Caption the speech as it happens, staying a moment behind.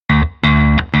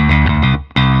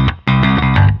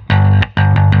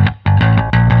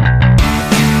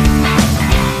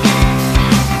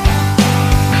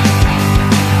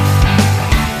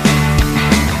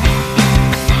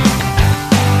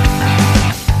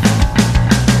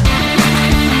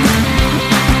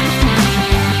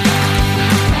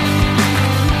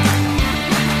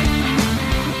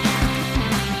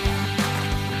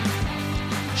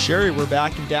Corey, we're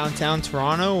back in downtown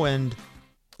Toronto, and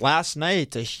last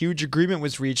night a huge agreement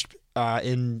was reached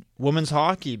in women's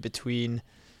hockey between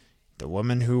the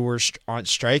women who were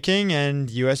striking and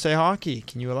USA Hockey.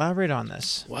 Can you elaborate on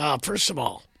this? Well, first of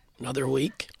all, another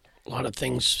week. A lot of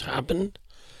things happened,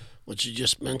 which you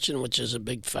just mentioned, which is a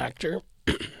big factor.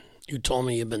 You told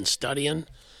me you've been studying.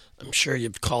 I'm sure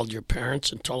you've called your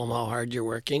parents and told them how hard you're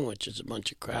working, which is a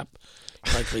bunch of crap,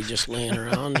 likely just laying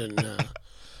around. And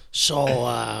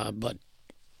but,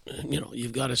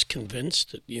 you've got us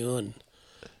convinced that you and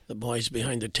the boys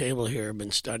behind the table here have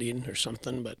been studying or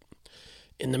something. But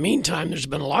in the meantime, there's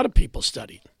been a lot of people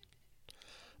studying,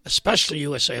 especially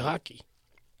USA Hockey,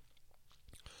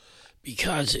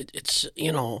 because it's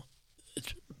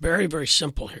very, very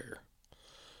simple here.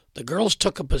 The girls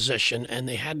took a position, and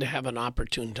they had to have an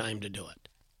opportune time to do it,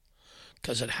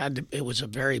 because it was a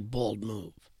very bold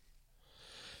move.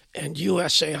 And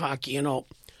USA Hockey,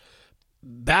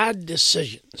 bad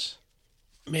decisions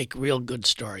make real good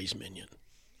stories, Minion.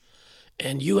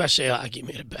 And USA Hockey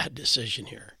made a bad decision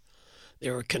here. They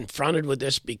were confronted with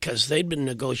this because they'd been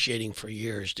negotiating for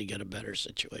years to get a better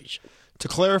situation. To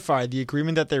clarify, the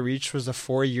agreement that they reached was a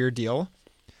 4-year deal.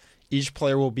 Each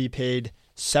player will be paid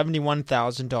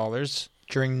 $71,000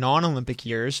 during non-Olympic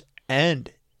years,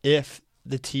 and if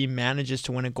the team manages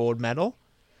to win a gold medal,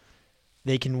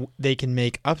 they can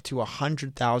make up to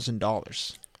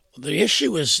 $100,000. The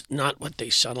issue is not what they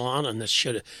settle on, and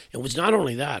it was not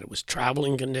only that, it was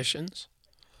traveling conditions.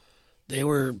 They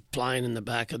were flying in the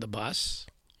back of the bus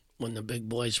when the big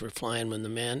boys were flying with the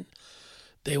men.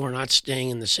 They were not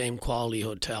staying in the same quality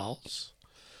hotels.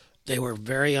 They were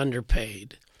very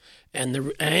underpaid.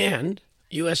 And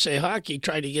USA Hockey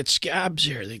tried to get scabs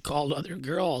here. They called other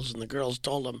girls, and the girls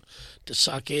told them to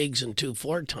suck eggs in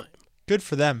 2-4 time. Good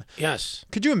for them. Yes.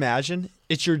 Could you imagine?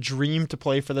 It's your dream to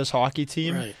play for this hockey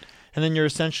team. Right. And then you're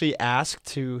essentially asked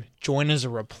to join as a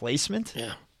replacement.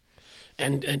 Yeah.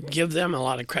 And give them a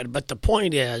lot of credit. But the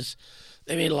point is,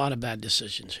 they made a lot of bad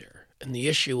decisions here. And the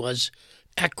issue was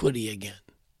equity again.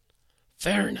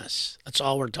 Fairness. That's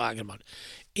all we're talking about.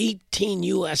 18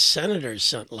 U.S. senators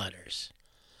sent letters.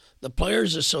 The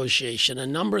Players Association, a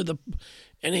number of the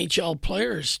NHL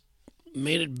players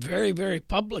made it very, very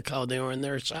public how they were on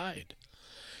their side.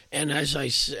 And as I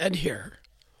said here,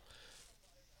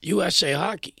 USA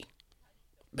Hockey,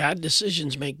 bad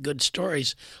decisions make good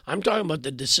stories. I'm talking about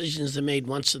the decisions they made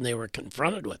once and they were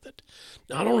confronted with it.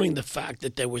 Not only the fact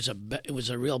that it was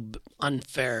a real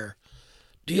unfair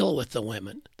deal with the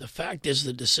women, the fact is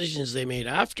the decisions they made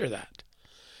after that.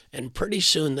 And pretty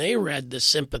soon they read the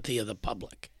sympathy of the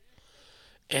public.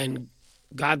 And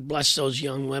God bless those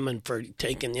young women for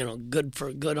taking,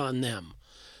 good on them,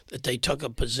 that they took a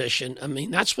position. I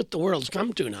mean, that's what the world's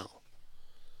come to now.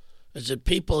 Is that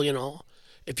people,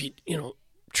 if you,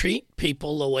 treat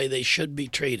people the way they should be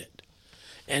treated.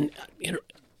 And,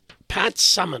 Pat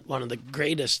Summitt, one of the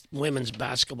greatest women's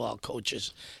basketball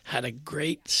coaches, had a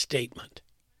great statement.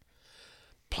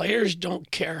 Players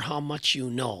don't care how much you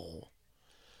know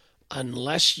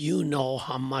unless you know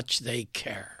how much they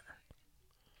care.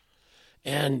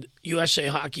 And USA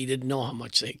Hockey didn't know how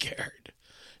much they cared.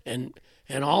 And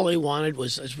all they wanted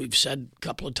was, as we've said a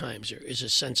couple of times here, is a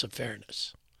sense of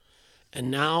fairness. And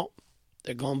now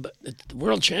they're going, the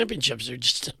World Championships are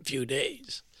just a few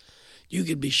days. You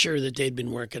could be sure that they'd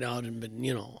been working out and been,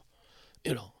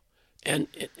 And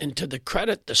to the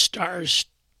credit, the stars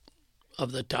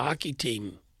of the hockey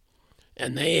team,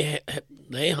 and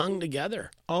they hung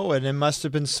together. Oh, and it must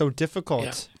have been so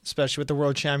difficult, especially with the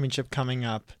World Championship coming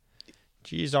up.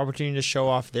 Geez, opportunity to show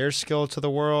off their skill to the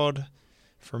world.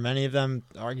 For many of them,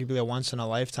 arguably a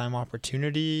once-in-a-lifetime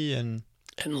opportunity. And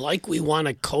like we want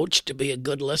a coach to be a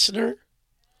good listener,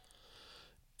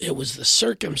 it was the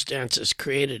circumstances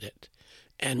created it.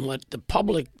 And what the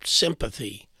public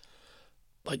sympathy,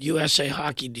 but USA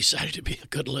Hockey decided to be a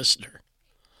good listener.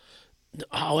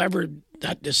 However,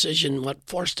 that decision, what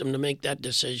forced them to make that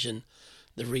decision,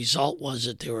 the result was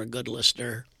that they were a good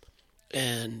listener.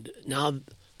 And now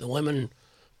the women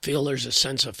feel there's a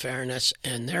sense of fairness,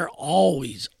 and they're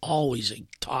always, always a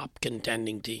top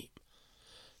contending team.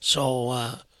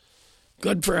 So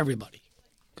good for everybody,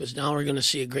 because now we're going to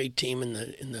see a great team in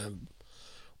the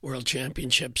World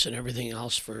Championships and everything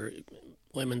else for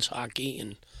women's hockey,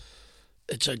 and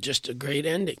it's just a great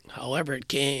ending. However it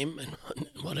came, and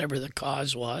whatever the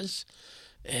cause was,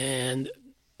 and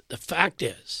the fact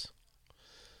is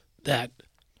that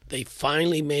they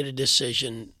finally made a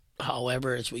decision.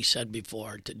 However, as we said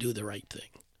before, to do the right thing,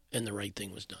 and the right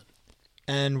thing was done.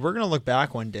 And we're going to look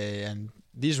back one day, and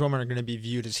these women are going to be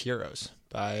viewed as heroes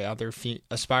by other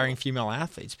aspiring female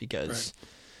athletes because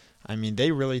I mean,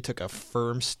 they really took a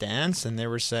firm stance, and they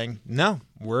were saying, no,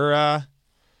 we're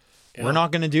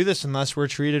not going to do this unless we're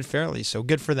treated fairly. So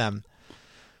good for them.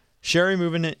 Sherry,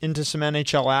 moving into some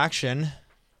NHL action.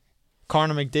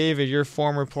 Connor McDavid, your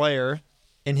former player,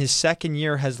 in his second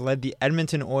year has led the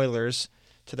Edmonton Oilers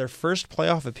to their first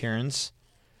playoff appearance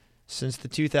since the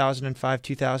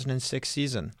 2005-2006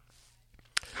 season.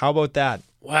 How about that?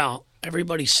 Well,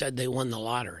 everybody said they won the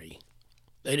lottery.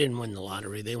 They didn't win the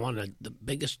lottery. They won the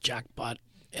biggest jackpot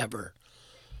ever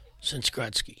since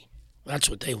Gretzky. That's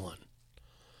what they won.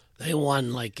 They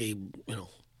won like a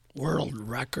world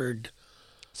record.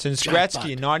 Since jackpot.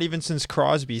 Gretzky, not even since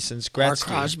Crosby. Since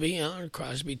Gretzky, or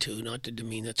Crosby too. Not to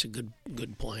demean. That's a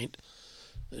good point.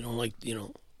 They don't like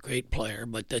great player,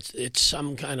 but it's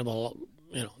some kind of a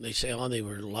They say they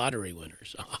were lottery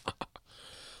winners.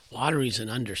 Lottery's an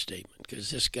understatement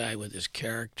because this guy with his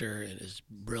character and his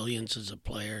brilliance as a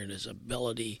player and his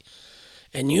ability,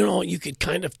 and you could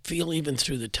kind of feel even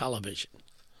through the television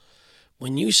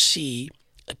when you see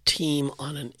a team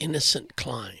on an innocent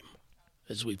climb,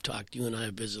 as we've talked. You and I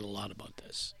have visited a lot about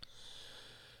this.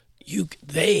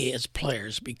 They as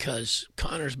players, because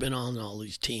Connor's been on all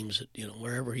these teams,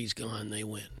 wherever he's gone, they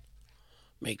win.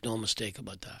 Make no mistake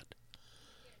about that.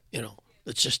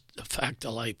 It's just a fact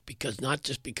of life, because not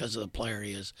just because of the player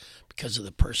he is, because of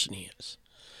the person he is.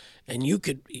 And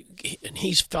and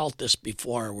he's felt this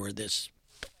before, where this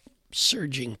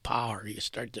surging power, you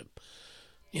start to,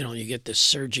 you get this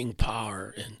surging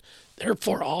power, and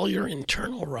therefore all your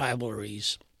internal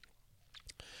rivalries,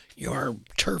 your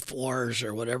turf wars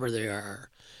or whatever they are,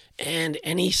 and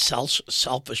any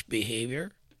selfish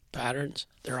behavior patterns,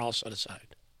 they're all set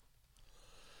aside.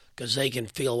 Because they can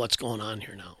feel what's going on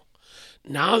here now.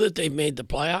 Now that they've made the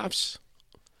playoffs,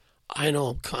 I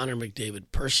know Connor McDavid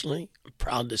personally. I'm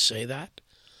proud to say that.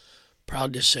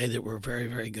 Proud to say that we're very,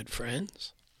 very good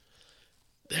friends.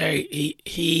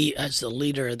 He, as the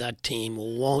leader of that team,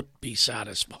 won't be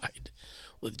satisfied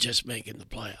with just making the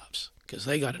playoffs, because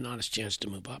they got an honest chance to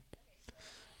move up.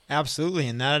 Absolutely,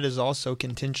 and that is also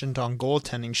contingent on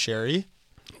goaltending, Sherry.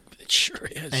 It sure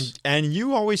is. And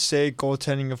you always say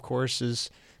goaltending, of course,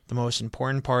 is the most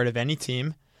important part of any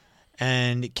team.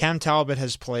 And Cam Talbot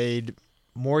has played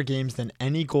more games than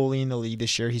any goalie in the league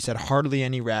this year. He's had hardly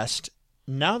any rest.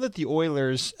 Now that the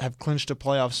Oilers have clinched a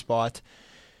playoff spot,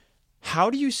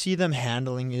 how do you see them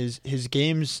handling his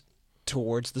games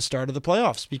towards the start of the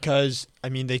playoffs? Because, I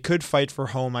mean, they could fight for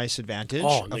home ice advantage.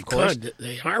 Oh, they could.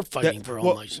 They are fighting for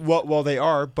home ice. Well, they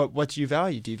are, but what do you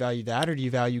value? Do you value that, or do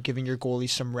you value giving your goalie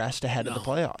some rest ahead of the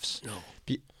playoffs? No.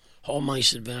 Home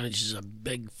ice advantage is a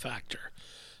big factor,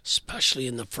 especially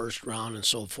in the first round and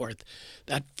so forth.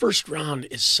 That first round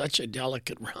is such a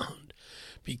delicate round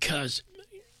because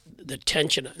the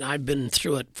tension, and I've been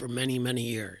through it for many, many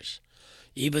years.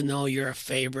 Even though you're a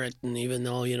favorite and even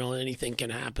though, anything can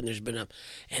happen,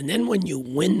 and then when you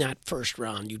win that first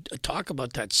round, you talk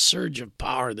about that surge of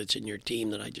power that's in your team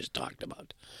that I just talked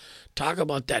about. Talk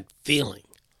about that feeling.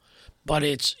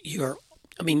 But you're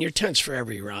tense for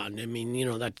every round. I mean,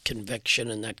 that conviction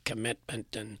and that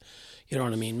commitment, and you know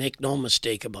what I mean? Make no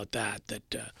mistake about that.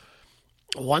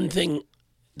 One thing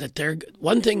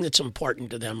that's important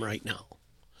to them right now,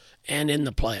 and in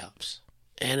the playoffs,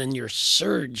 and in your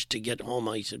surge to get home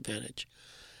ice advantage,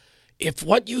 if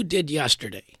what you did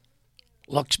yesterday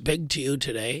looks big to you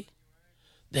today,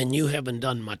 then you haven't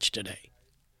done much today.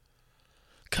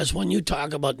 Because when you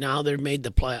talk about now they've made the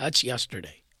play, that's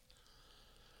yesterday.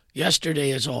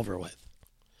 Yesterday is over with.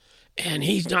 And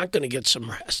he's not going to get some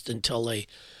rest until they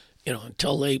have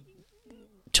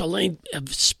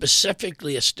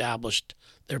specifically established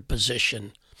their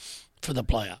position for the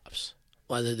playoffs,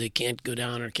 whether they can't go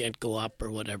down or can't go up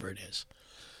or whatever it is.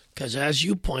 Because as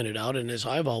you pointed out, and as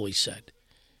I've always said,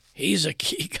 he's a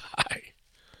key guy.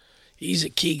 He's a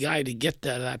key guy to get to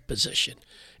that position.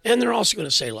 And they're also going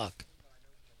to say, look,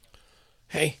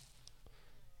 hey,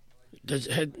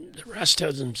 the rest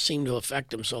doesn't seem to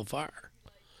affect him so far.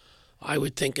 I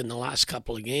would think in the last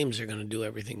couple of games they're going to do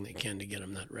everything they can to get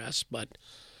him that rest. But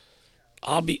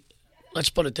let's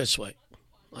put it this way.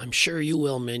 I'm sure you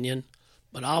will, Minion,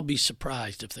 but I'll be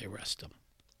surprised if they rest him.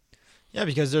 Yeah,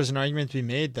 because there's an argument to be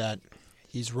made that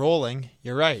he's rolling.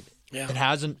 You're right. Yeah.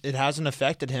 It hasn't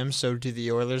affected him, so do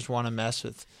the Oilers want to mess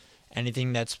with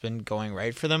anything that's been going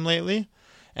right for them lately?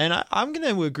 And I'm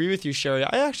going to agree with you, Sherry.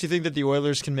 I actually think that the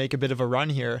Oilers can make a bit of a run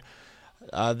here.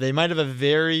 They might have a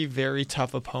very, very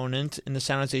tough opponent in the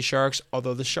San Jose Sharks,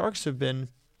 although the Sharks have been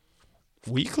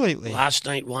weak lately. Last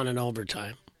night won in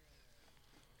overtime.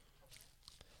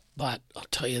 But I'll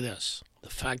tell you this. The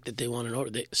fact that they won a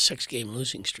 6-game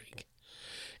losing streak.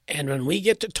 And when we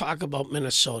get to talk about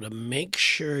Minnesota, make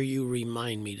sure you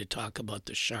remind me to talk about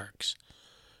the Sharks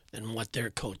and what their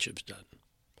coach has done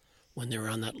when they were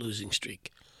on that losing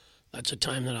streak. That's a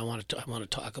time that I want to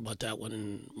talk about that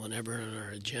whenever on our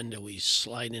agenda we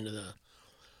slide into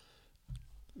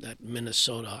that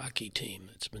Minnesota hockey team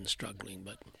that's been struggling.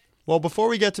 But well, before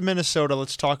we get to Minnesota,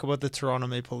 let's talk about the Toronto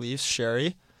Maple Leafs,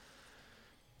 Sherry.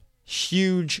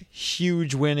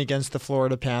 Huge win against the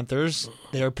Florida Panthers.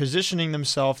 They are positioning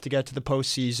themselves to get to the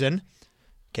postseason.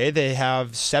 Okay, they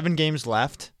have 7 games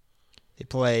left. They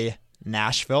play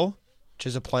Nashville, which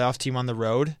is a playoff team on the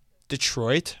road.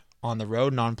 Detroit, on the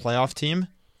road, non-playoff team.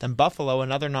 Then Buffalo,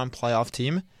 another non-playoff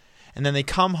team. And then they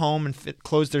come home and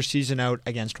close their season out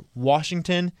against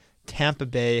Washington, Tampa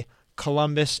Bay,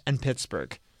 Columbus, and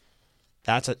Pittsburgh.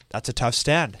 That's a tough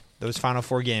stand, those final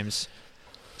 4 games.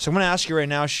 So I'm going to ask you right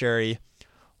now, Sherry,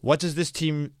 what does this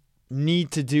team need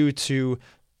to do to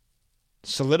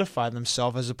solidify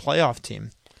themselves as a playoff team?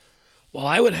 Well,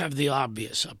 I would have the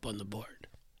obvious up on the board.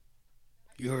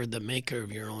 You're the maker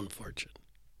of your own fortune.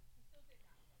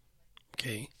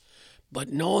 Okay? But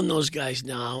knowing those guys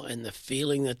now and the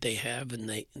feeling that they have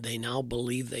and they now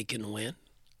believe they can win,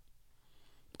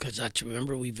 because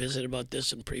remember we visited about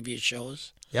this in previous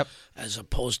shows? Yep. As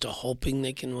opposed to hoping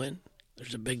they can win,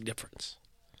 there's a big difference.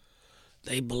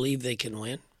 They believe they can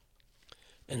win.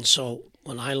 And so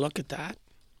when I look at that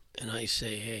and I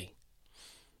say, hey,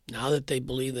 now that they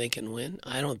believe they can win,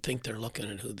 I don't think they're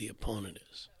looking at who the opponent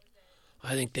is.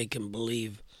 I think they can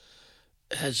believe,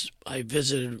 as I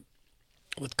visited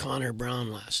with Connor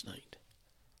Brown last night,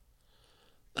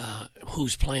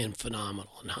 who's playing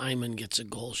phenomenal, and Hyman gets a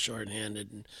goal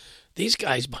shorthanded. And these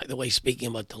guys, by the way, speaking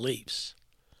about the Leafs,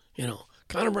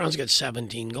 Connor Brown's got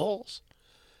 17 goals.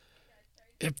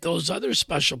 If those other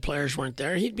special players weren't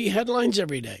there, he'd be headlines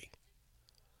every day.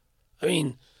 I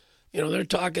mean, they're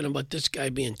talking about this guy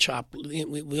being chopped.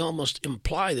 We almost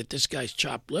imply that this guy's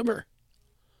chopped liver.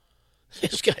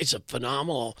 This guy's a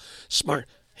phenomenal, smart.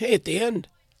 Hey, at the end,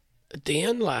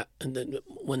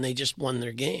 when they just won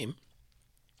their game,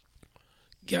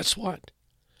 guess what?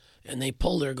 And they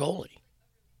pulled their goalie.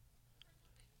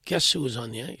 Guess who was on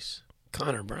the ice?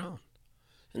 Connor Brown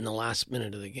in the last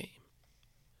minute of the game.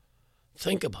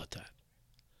 Think about that.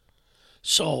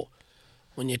 So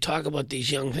when you talk about these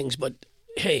young things, but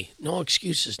hey, no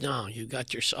excuses now. You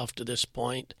got yourself to this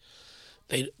point.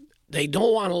 They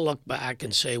don't want to look back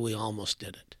and say we almost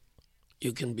did it.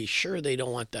 You can be sure they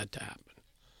don't want that to happen.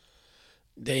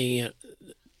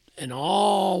 And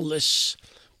all this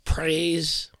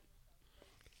praise,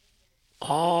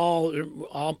 all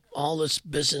this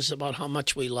business about how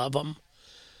much we love them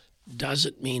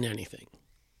doesn't mean anything.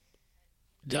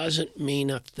 Doesn't mean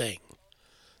a thing.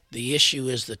 The issue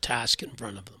is the task in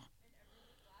front of them.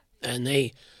 And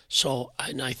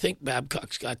I think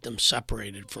Babcock's got them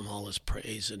separated from all his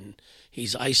praise, and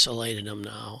he's isolated them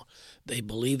now. They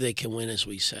believe they can win, as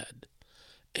we said.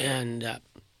 And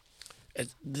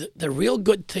the real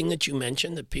good thing that you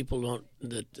mentioned that people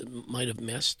might have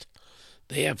missed,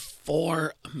 they have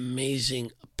 4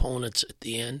 amazing opponents at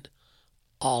the end,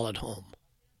 all at home.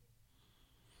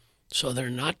 So they're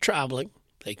not traveling.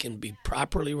 They can be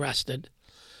properly rested.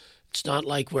 It's not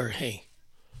like we're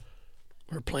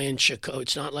playing Chicago.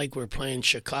 It's not like we're playing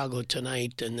Chicago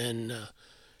tonight and then,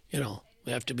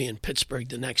 we have to be in Pittsburgh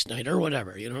the next night or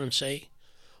whatever. You know what I'm saying?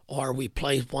 Or we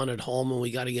play one at home and we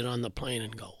got to get on the plane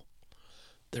and go.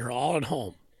 They're all at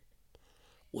home.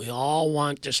 We all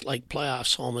want, just like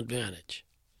playoffs, home advantage.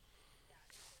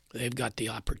 They've got the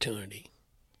opportunity.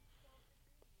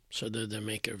 So they're the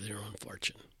maker of their own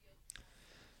fortune.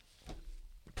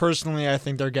 Personally, I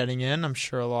think they're getting in. I'm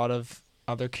sure a lot of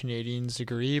other Canadians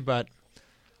agree, but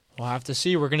we'll have to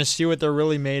see. We're going to see what they're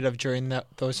really made of during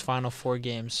those final 4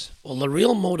 games. Well, the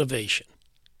real motivation,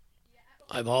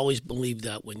 I've always believed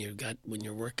that when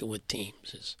you're working with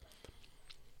teams, is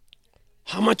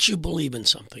how much you believe in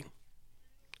something.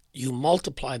 You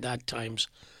multiply that times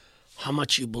how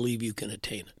much you believe you can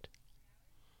attain it.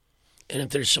 And if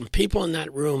there's some people in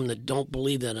that room that don't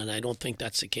believe that, and I don't think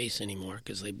that's the case anymore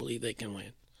because they believe they can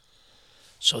win.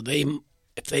 So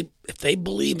if they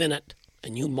believe in it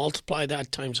and you multiply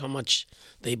that times how much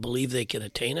they believe they can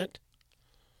attain it,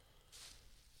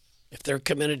 if they're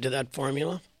committed to that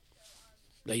formula,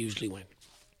 they usually win.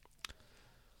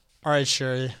 All right,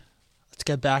 Sherry. Let's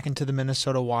get back into the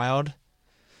Minnesota Wild.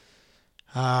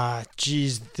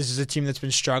 This is a team that's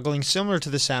been struggling, similar to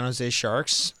the San Jose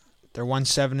Sharks. They're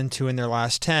 1-7-2 in their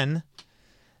last 10.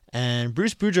 And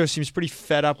Bruce Boudreau seems pretty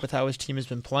fed up with how his team has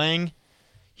been playing.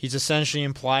 He's essentially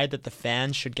implied that the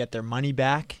fans should get their money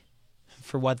back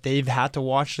for what they've had to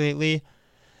watch lately.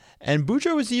 And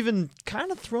Boudreaux was even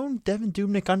kind of thrown Devin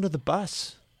Dubnyk under the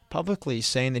bus publicly,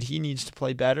 saying that he needs to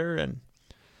play better. And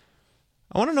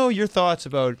I want to know your thoughts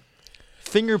about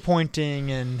finger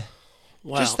pointing and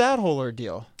just that whole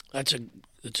ordeal. That's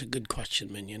a good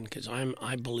question, Minion, because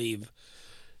I believe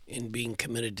in being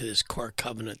committed to this core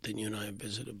covenant that you and I have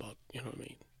visited about. You know what I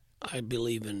mean? I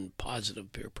believe in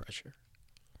positive peer pressure.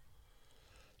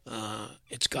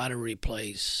 It's got to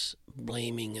replace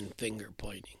blaming and finger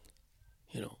pointing,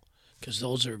 because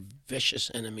those are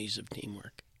vicious enemies of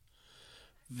teamwork.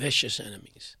 Vicious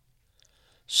enemies.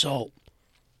 So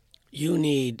you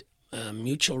need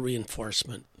mutual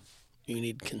reinforcement. You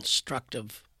need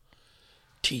constructive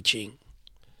teaching,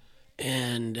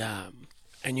 and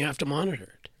you have to monitor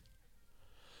it.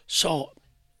 So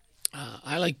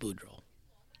I like Boudreaux.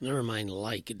 Never mind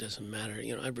it doesn't matter.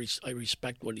 I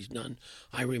respect what he's done.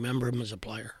 I remember him as a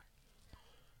player.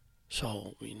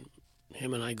 So,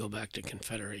 him and I go back to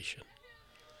Confederation.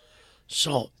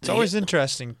 So it's always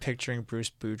interesting picturing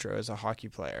Bruce Boudreaux as a hockey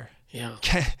player. Yeah.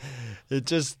 It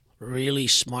just... Really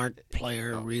smart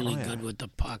player, good with the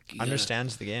puck.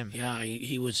 Understands the game. Yeah,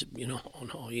 he was,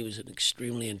 he was an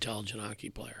extremely intelligent hockey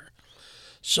player.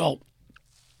 So...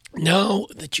 Now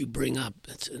that you bring up,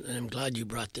 and I'm glad you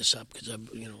brought this up because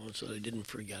so I didn't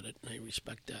forget it, and I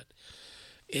respect that.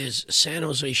 Is San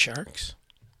Jose Sharks?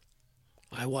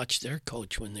 I watched their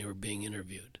coach when they were being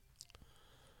interviewed.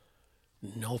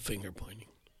 No finger pointing,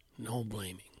 no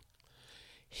blaming.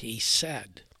 He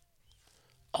said,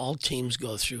 all teams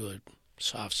go through a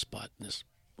soft spot in this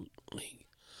league.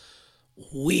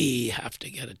 We have to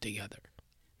get it together.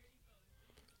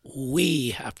 We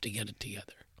have to get it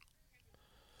together.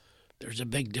 There's a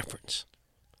big difference.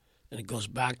 And it goes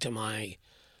back to my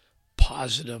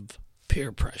positive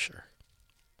peer pressure.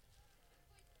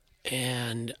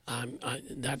 And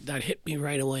that hit me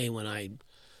right away when I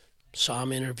saw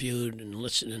him interviewed and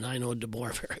listened. And I know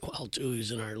DeBoer very well, too. He was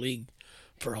in our league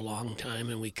for a long time,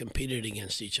 and we competed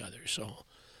against each other. So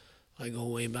I go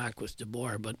way back with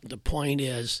DeBoer. But the point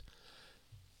is,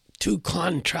 two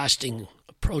contrasting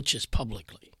approaches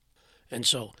publicly. And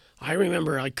so I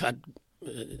remember I cut...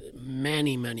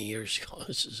 many, many years ago.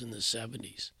 This is in the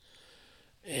 70s.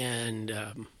 And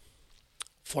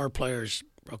 4 players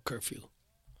broke curfew.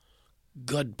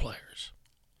 Good players.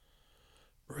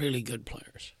 Really good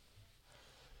players.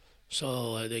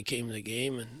 So they came to the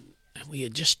game, and we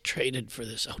had just traded for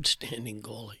this outstanding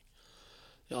goalie.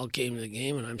 They all came to the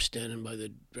game, and I'm standing by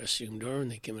the dressing room door, and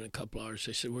they came in a couple hours.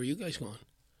 They said, "Where are you guys going?"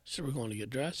 I said, "We're going to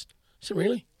get dressed." I said,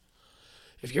 "Really?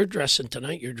 If you're dressing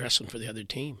tonight, you're dressing for the other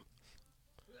team.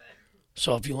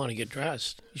 So if you want to get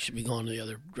dressed, you should be going to the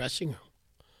other dressing room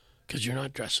because you're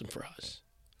not dressing for us.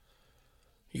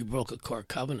 You broke a core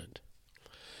covenant.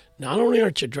 Not only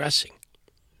aren't you dressing,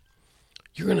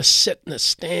 you're going to sit in the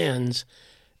stands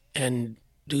and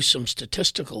do some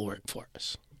statistical work for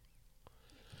us.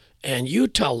 And you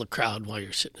tell the crowd while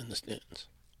you're sitting in the stands,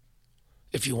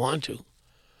 if you want to,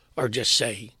 or just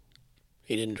say,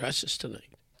 he didn't dress us tonight.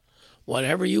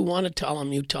 Whatever you want to tell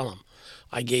them, you tell them.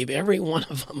 I gave every one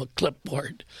of them a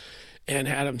clipboard and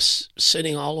had them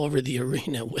sitting all over the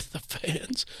arena with the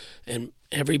fans. And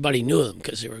everybody knew them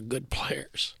because they were good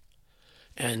players.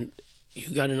 And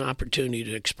you got an opportunity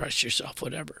to express yourself,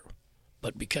 whatever.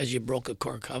 But because you broke a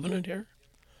core covenant here,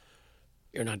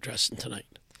 you're not dressing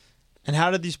tonight. And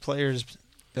how did these players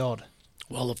build?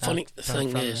 Well, the funny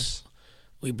thing is,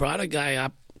 we brought a guy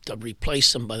up to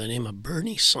replace him by the name of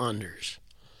Bernie Saunders.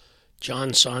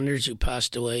 John Saunders, who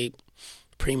passed away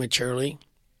prematurely,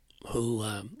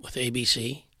 with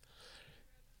ABC.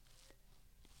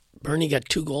 Bernie got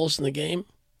 2 goals in the game.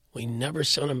 We never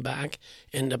sent him back.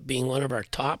 Ended up being one of our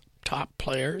top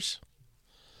players.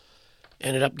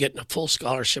 Ended up getting a full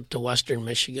scholarship to Western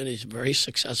Michigan. He's a very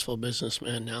successful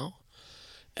businessman now.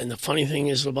 And the funny thing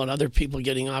is about other people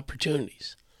getting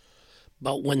opportunities.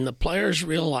 But when the players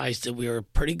realized that we were a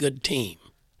pretty good team,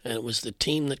 and it was the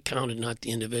team that counted, not the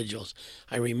individuals.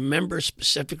 I remember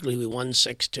specifically we won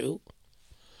 6-2.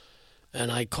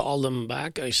 And I called them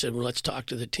back. I said, well, let's talk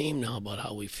to the team now about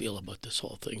how we feel about this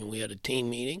whole thing. And we had a team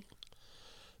meeting.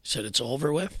 I said, it's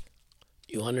over with.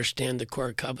 You understand the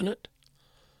core covenant?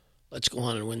 Let's go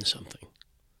on and win something.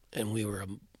 And we were a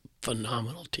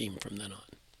phenomenal team from then on.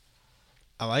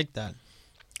 I like that.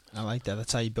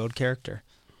 That's how you build character.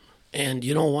 And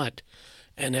you know what?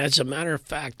 And as a matter of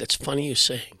fact, that's funny you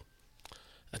saying.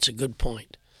 That's a good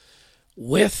point.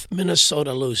 With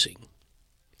Minnesota losing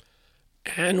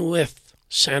and with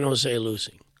San Jose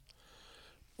losing,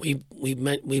 we've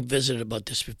visited about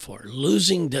this before.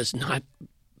 Losing does not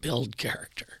build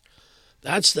character.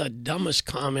 That's the dumbest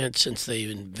comment since they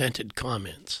invented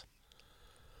comments.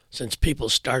 since people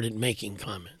started making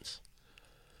comments.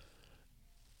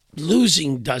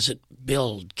 Losing doesn't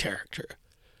build character.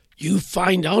 You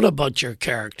find out about your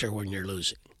character when you're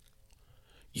losing.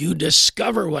 You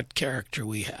discover what character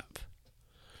we have.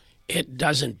 It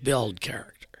doesn't build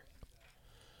character.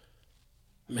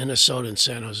 Minnesota and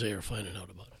San Jose are finding out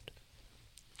about it.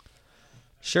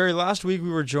 Sherry, last week we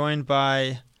were joined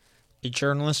by a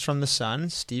journalist from The Sun,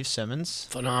 Steve Simmons.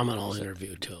 Phenomenal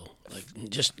interview, too. Like,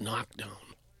 just knocked down.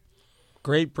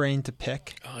 Great brain to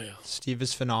pick. Oh, yeah. Steve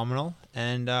is phenomenal.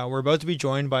 And we're about to be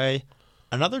joined by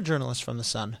another journalist from The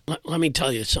Sun. Let me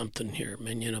tell you something here,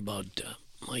 Minion, about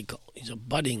Michael. He's a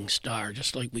budding star,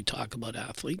 just like we talk about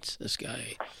athletes. This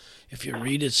guy, if you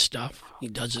read his stuff, he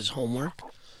does his homework.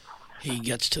 He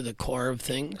gets to the core of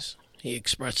things. He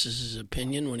expresses his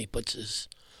opinion when he puts his...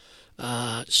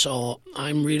 So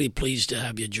I'm really pleased to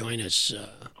have you join us,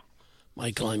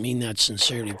 Michael. I mean that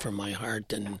sincerely from my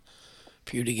heart. And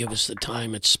for you to give us the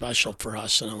time, it's special for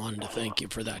us. And I wanted to thank you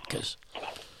for that because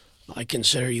I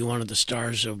consider you one of the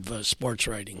stars of sports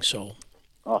writing. So,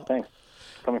 oh, thanks.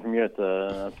 Coming from you,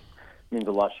 it means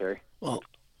a lot, Sherry. Well,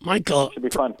 Michael, it should be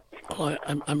fun. What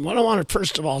I want to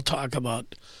first of all talk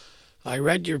about, I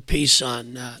read your piece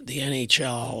on the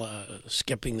NHL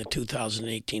skipping the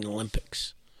 2018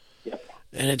 Olympics. Yep.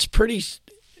 And it's pretty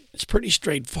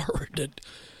straightforward that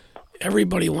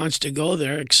everybody wants to go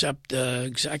there except the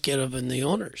executive and the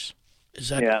owners. Is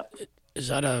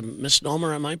that a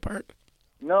misnomer on my part?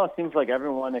 No, it seems like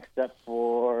everyone except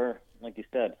for, like you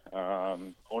said,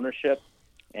 ownership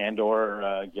and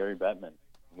or Gary Bettman,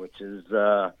 which is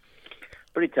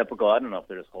pretty typical. I don't know if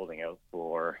they're just holding out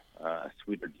for a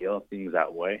sweeter deal. It seems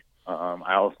that way.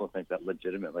 I also think that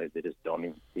legitimately they just don't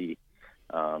even see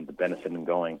the benefit in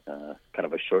going. Kind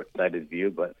of a short-sighted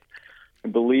view, but I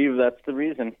believe that's the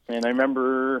reason. And I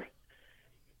remember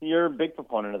you're a big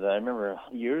proponent of that. I remember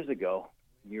years ago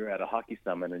you were at a hockey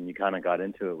summit and you kind of got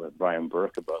into it with Brian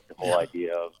Burke about the whole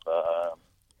idea of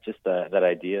just that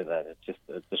idea that it's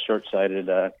a short-sighted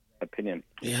opinion.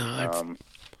 Yeah,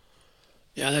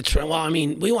 yeah, that's right. Well, I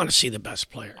mean, we want to see the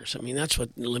best players. I mean, that's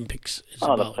what the Olympics is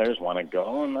about. The players want to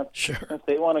go, and sure. If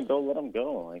they want to go, let them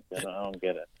go. Like, I don't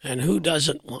get it. And who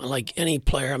doesn't want, like any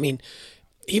player? I mean,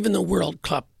 even the World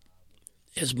Cup,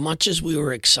 as much as we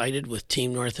were excited with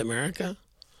Team North America,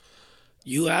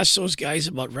 you ask those guys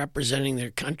about representing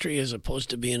their country as opposed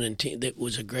to being in team. That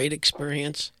was a great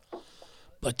experience,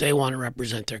 but they want to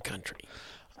represent their country.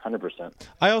 100%.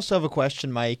 I also have a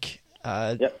question, Mike.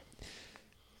 Yep.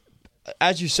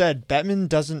 As you said, Bettman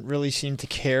doesn't really seem to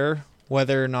care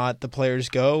whether or not the players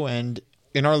go. And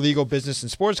in our legal business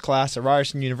and sports class at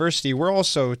Ryerson University, we're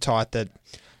also taught that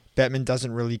Bettman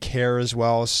doesn't really care as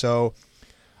well. So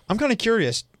I'm kind of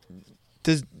curious,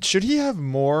 should he have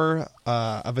more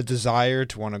of a desire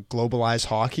to want to globalize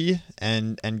hockey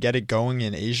and get it going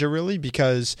in Asia, really?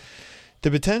 Because the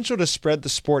potential to spread the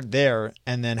sport there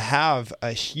and then have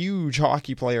a huge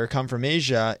hockey player come from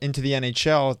Asia into the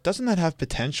NHL, doesn't that have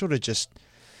potential to just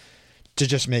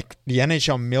make the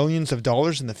NHL millions of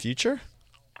dollars in the future?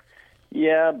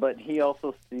 Yeah, but he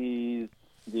also sees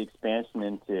the expansion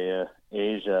into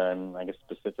Asia and I guess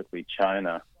specifically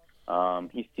China.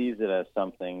 He sees it as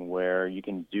something where you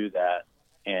can do that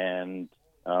and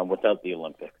without the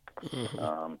Olympics.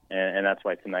 Mm-hmm. And that's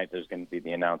why tonight there's going to be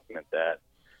the announcement that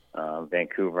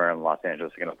Vancouver and Los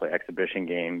Angeles are going to play exhibition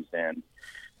games, and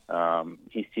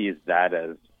he sees that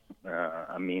as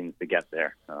a means to get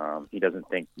there. He doesn't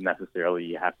think necessarily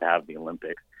you have to have the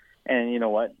Olympics. And you know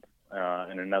what?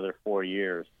 In another 4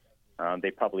 years,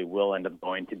 they probably will end up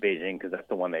going to Beijing because that's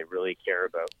the one they really care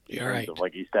about. You're right. So,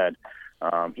 like you said,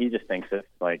 he just thinks it's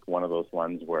like one of those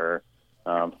ones where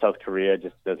South Korea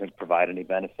just doesn't provide any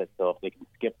benefit. So if they can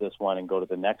skip this one and go to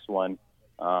the next one,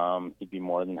 he'd be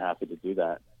more than happy to do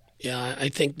that. Yeah, I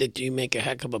think that you make a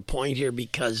heck of a point here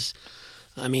because,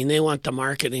 I mean, they want the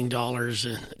marketing dollars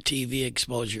and TV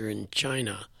exposure in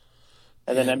China.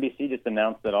 And then NBC just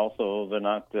announced that also they're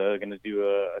not going to do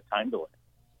a time delay.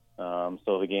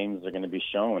 So the games are going to be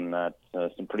shown at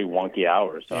some pretty wonky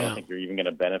hours. So I don't think you're even going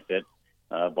to benefit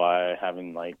by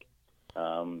having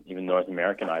even North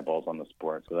American eyeballs on the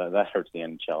sport. So that hurts the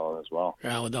NHL as well.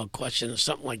 Yeah, without question. It's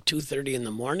something like 2:30 in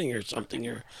the morning or something.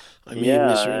 But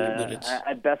it's...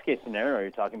 At best case scenario, you're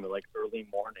talking about like early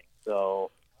morning.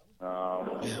 So,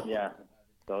 so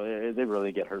they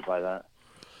really get hurt by that.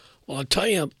 Well, I'll tell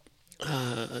you,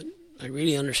 I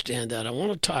really understand that. I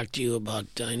want to talk to you about,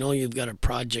 I know you've got a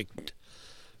project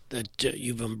that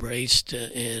you've embraced,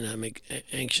 and I'm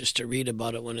anxious to read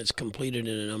about it when it's completed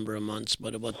in a number of months,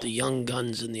 but about the young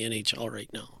guns in the NHL right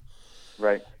now.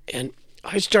 Right. And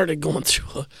I started going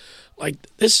through like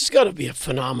this has got to be a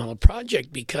phenomenal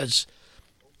project because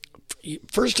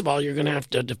first of all, you're going to have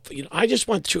to. I just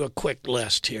went through a quick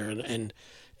list here,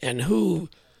 and who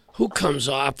comes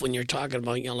off when you're talking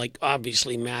about like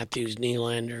obviously Matthews,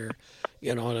 Nylander,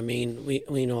 you know what I mean.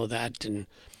 We know that,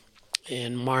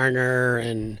 and Marner,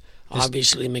 and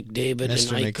obviously McDavid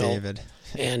Mr. and Eichel, McDavid.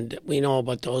 and we know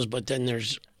about those. But then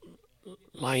there's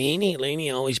Laine. I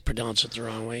always pronounce it the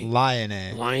wrong way. Laine.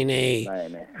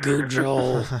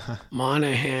 Goudreau,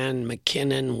 Monahan,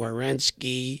 McKinnon,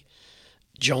 Werenski,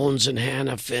 Jones and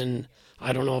Hanifin.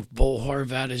 I don't know if Bo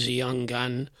Horvat is a young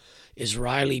gun. Is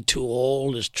Riley too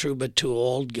old? Is Trouba too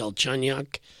old?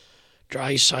 Galchenyuk,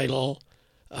 Draisaitl,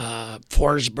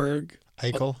 Forsberg.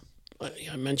 Eichel.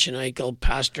 I mentioned Eichel,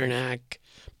 Pasternak,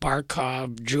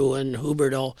 Barkov, Druin,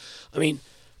 Huberdeau. I mean,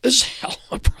 this is a hell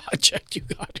of a project you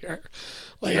got here.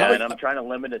 Like, yeah, and I'm trying to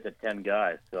limit it to 10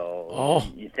 guys. So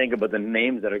you think about the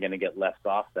names that are going to get left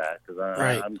off that because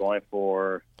I'm going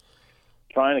for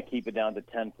trying to keep it down to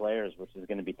 10 players, which is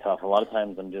going to be tough. A lot of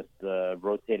times I'm just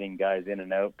rotating guys in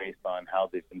and out based on how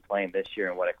they've been playing this year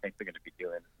and what I think they're going to be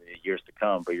doing in the years to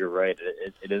come. But you're right,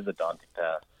 it is a daunting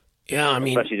task. Yeah, I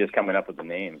mean, especially just coming up with the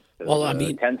names. Well, I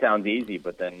mean, 10 sounds easy,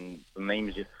 but then the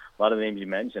names, a lot of the names you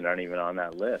mentioned aren't even on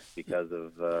that list because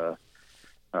of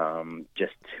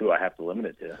just who I have to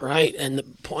limit it to. Right, and the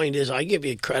point is, I give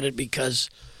you credit because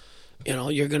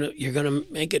you're gonna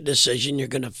make a decision. You're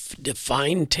gonna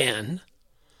define 10,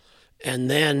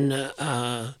 and then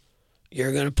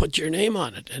you're gonna put your name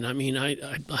on it. And I mean, I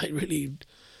really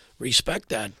respect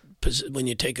that when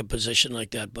you take a position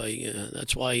like that.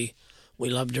 That's why we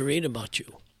love to read about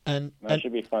you. And that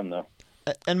should be fun, though.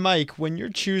 And Mike, when you're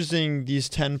choosing these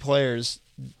 10 players,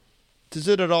 does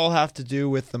it at all have to do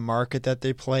with the market that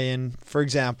they play in? For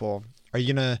example, are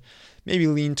you going to maybe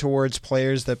lean towards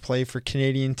players that play for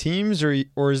Canadian teams,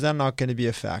 or is that not going to be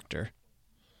a factor?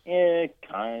 Yeah,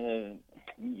 kind of.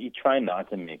 You try not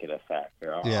to make it a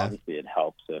factor. Yeah. Obviously, it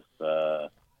helps if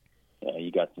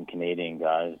you got some Canadian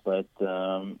guys, but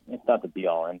it's not the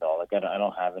be-all, end-all. Like I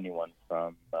don't have anyone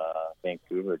from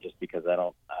Vancouver just because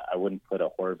I wouldn't put a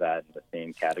Horvat in the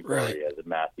same category as a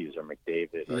Matthews or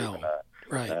McDavid or even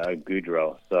a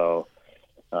Goudreau. So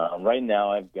right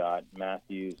now I've got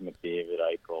Matthews, McDavid,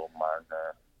 Eichel,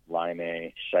 Marner,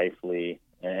 Laine, Scheifele,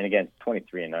 and again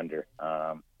 23 and under.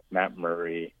 Matt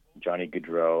Murray, Johnny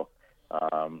Gaudreau.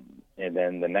 And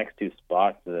then the next two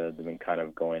spots, they've been kind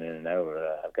of going in and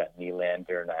out. I've got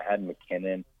Nylander, and I had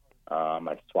McKinnon.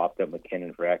 I swapped up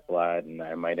McKinnon for Ekblad, and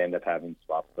I might end up having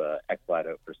swapped Ekblad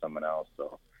out for someone else.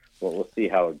 So we'll see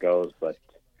how it goes. But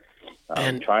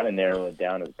I'm trying to narrow it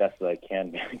down as best as I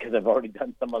can because I've already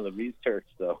done some of the research.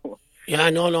 So yeah,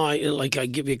 no. I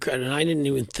give you credit. I didn't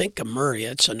even think of Murray.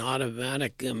 It's an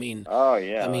automatic. I mean, oh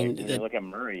yeah. I mean, when you look at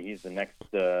Murray, he's the next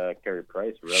Carey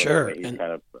Price. Really. Sure. He's kind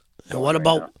of. And what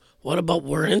about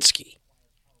Werenski?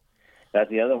 That's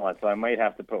the other one. So I might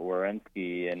have to put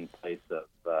Werenski in place of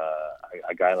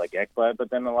a guy like Ekblad. But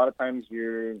then a lot of times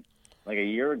like a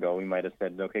year ago, we might have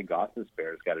said, okay,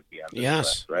 Gostisbehere's got to be on this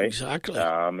list, right? Exactly.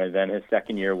 And then his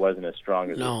second year wasn't as strong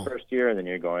as his first year. And then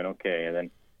you're going, okay. And then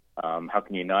how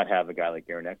can you not have a guy like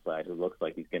Aaron Ekblad who looks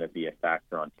like he's going to be a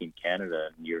factor on Team Canada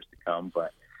in years to come?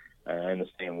 But in the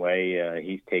same way,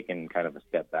 he's taken kind of a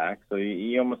step back. So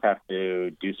you almost have to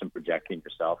do some projecting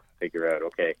yourself to figure out,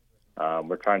 okay,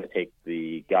 we're trying to take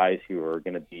the guys who are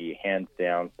going to be hands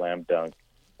down, slam dunk,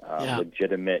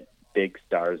 legitimate big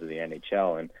stars of the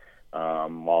NHL. And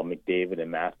while McDavid and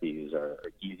Matthews are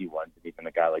easy ones, and even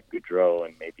a guy like Goudreau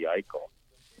and maybe Eichel,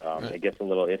 it gets a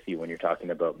little iffy when you're talking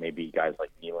about maybe guys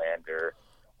like Nylander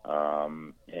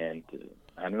and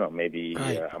I don't know, maybe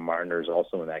a Marner is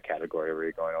also in that category where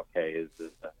you're going, okay, is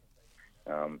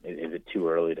it too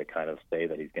early to kind of say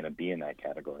that he's going to be in that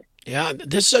category? Yeah,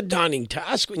 this is a daunting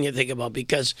task when you think about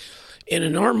because in a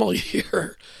normal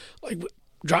year, like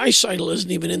Draisaitl isn't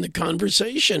even in the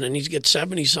conversation, and he's got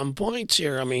 70-some points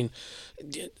here. I mean,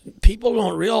 people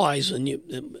don't realize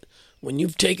when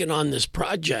you've taken on this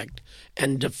project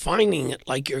and defining it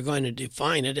like you're going to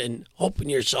define it and open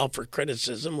yourself for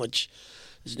criticism, which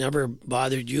has never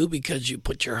bothered you because you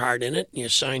put your heart in it and you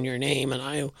sign your name, and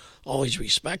I always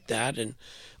respect that.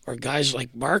 Or guys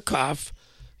like Barkov,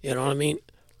 you know what I mean?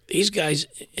 These guys,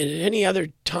 at any other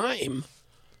time,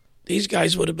 these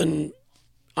guys would have been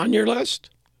on your list.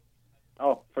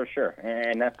 Oh, for sure.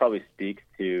 And that probably speaks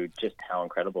to just how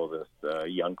incredible this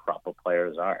young crop of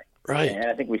players are. Right. And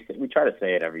I think we try to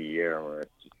say it every year where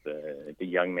it's just the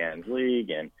young man's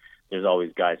league and there's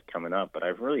always guys coming up. But I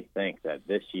really think that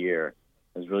this year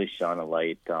has really shone a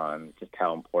light on just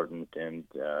how important and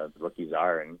the rookies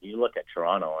are. And you look at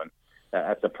Toronto, and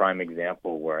that's a prime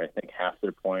example where I think half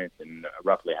their points and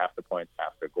roughly half the points,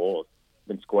 half their goals have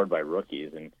been scored by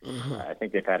rookies. And I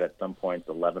think they've had at some points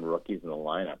 11 rookies in the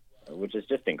lineup, which is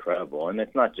just incredible. And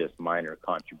it's not just minor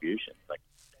contributions. Like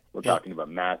we're talking about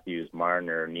Matthews,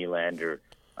 Marner, Nylander,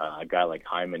 a guy like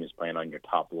Hyman who's playing on your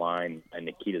top line, and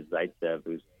Nikita Zaitsev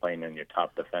who's playing on your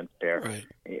top defense pair. Right.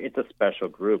 It's a special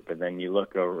group. And then you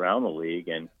look around the league,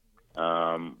 and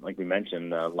like we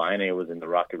mentioned, Laine was in the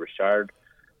Rocket Richard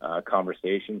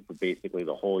conversation for basically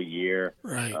the whole year.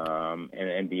 Right.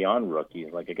 And beyond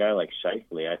rookies, like a guy like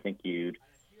Scheifele, I think if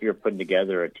you're putting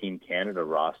together a Team Canada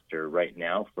roster right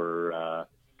now for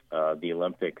the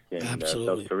Olympics in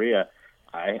South Korea,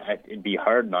 it'd be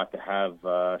hard not to have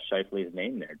Scheifele's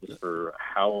name there, just for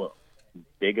how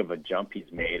big of a jump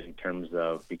he's made in terms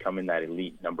of becoming that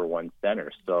elite number one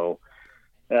center. So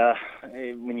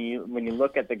when you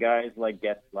look at the guys like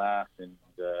Getzlaf and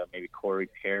maybe Corey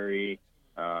Perry,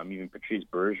 even Patrice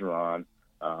Bergeron,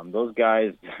 those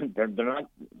guys they're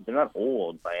not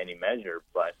old by any measure,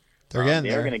 but they're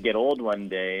going to get old one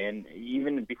day. And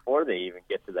even before they even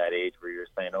get to that age where you're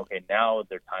saying, okay, now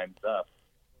their time's up,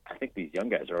 I think these young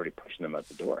guys are already pushing them out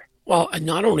the door. Well, and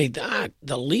not only that,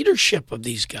 the leadership of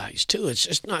these guys too. It's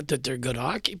just not that they're good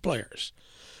hockey players.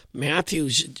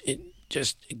 Matthews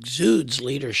just exudes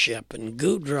leadership, and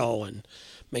Goudreau and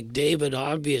McDavid,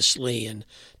 obviously. And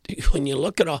when you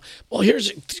look at all, well, here's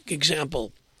an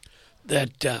example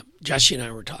that Jesse and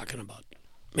I were talking about.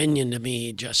 Minion to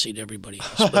me, Jesse to everybody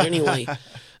else. But anyway,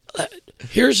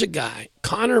 here's a guy.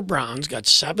 Connor Brown's got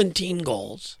 17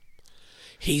 goals.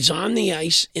 He's on the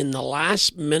ice in the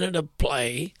last minute of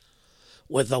play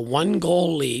with a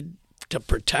 1-goal lead to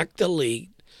protect the lead.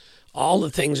 All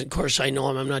the things, of course, I know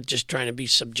him. I'm not just trying to be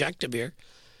subjective here.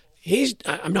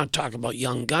 I'm not talking about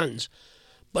young guns.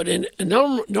 But in a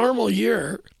normal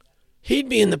year, he'd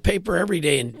be in the paper every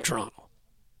day in Toronto.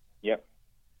 Yep.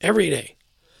 Every day.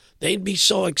 They'd be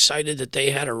so excited that they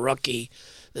had a rookie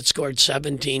that scored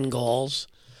 17 goals.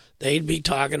 They'd be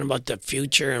talking about the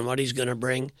future and what he's going to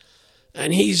bring.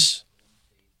 And he's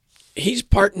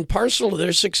part and parcel of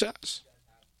their success.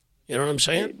 You know what I'm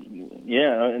saying?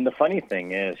 Yeah, and the funny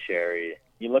thing is, Sherry,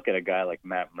 you look at a guy like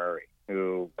Matt Murray,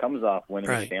 who comes off winning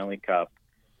the Stanley Cup,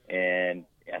 and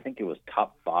I think it was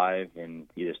top 5 in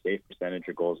either save percentage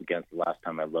or goals against the last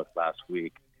time I looked last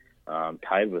week,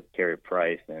 tied with Carey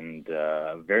Price, and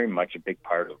very much a big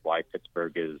part of why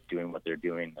Pittsburgh is doing what they're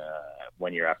doing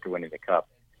 1 year after winning the Cup.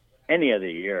 Any other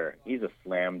year, he's a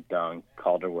slam dunk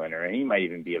Calder winner, and he might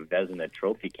even be a Vezina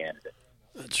Trophy candidate.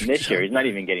 This year, he's not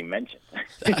even getting mentioned.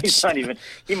 He's not even.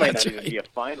 He might not even be a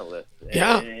finalist.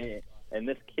 Yeah. And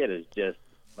this kid is just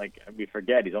like, we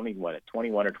forget he's only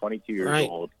 21 or 22 years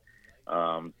old.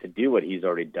 To do what he's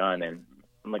already done, and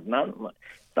I'm like, it's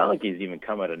not like he's even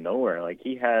come out of nowhere. Like,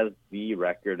 he has the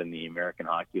record in the American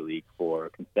Hockey League for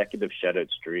consecutive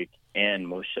shutout streak and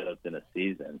most shutouts in a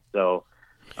season. So.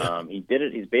 He did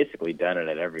it. He's basically done it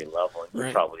at every level.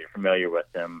 You're probably familiar with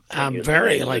him. I'm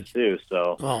very like Sioux.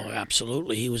 So,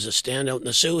 absolutely, he was a standout in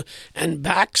the Sioux and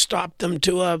backstopped them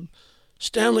to a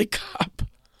Stanley Cup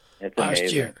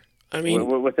last year. I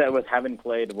mean, with having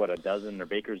played a dozen or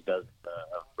Baker's dozen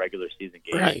of regular season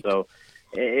games. Right. So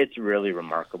it's really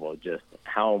remarkable just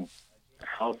how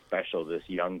special this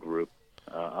young group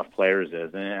of players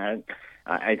is, and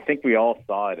I think we all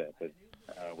saw it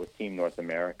with Team North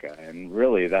America, and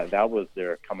really that was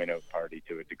their coming out party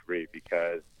to a degree,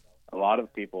 because a lot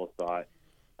of people thought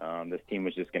this team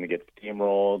was just going to get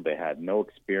steamrolled. They had no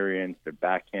experience. Their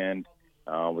backhand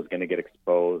was going to get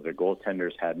exposed. Their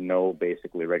goaltenders had no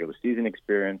basically regular season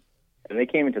experience, and they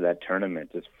came into that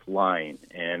tournament just flying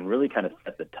and really kind of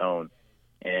set the tone,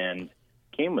 and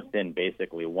came within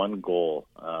basically 1 goal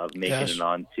of making it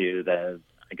on to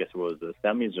I guess it was the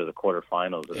semis or the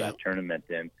quarterfinals of that tournament.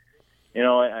 And you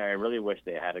know, I really wish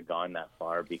they had gone that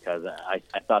far, because I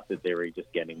thought that they were just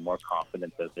getting more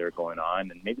confidence as they were going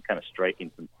on, and maybe kind of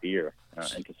striking some fear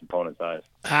into some opponents' eyes.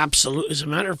 Absolutely. As a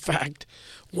matter of fact,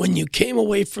 when you came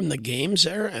away from the games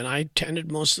there, and I attended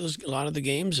a lot of the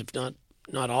games, if not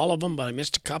all of them, but I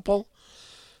missed a couple,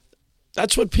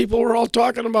 that's what people were all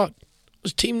talking about,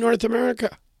 was Team North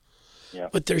America. Yeah.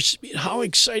 But how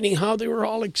exciting, how they were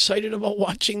all excited about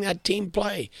watching that team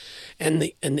play. And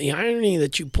the irony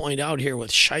that you point out here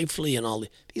with Scheifele and all,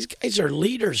 these guys are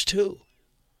leaders too.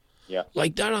 Yeah.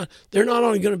 Like they're not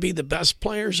only going to be the best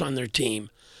players on their team,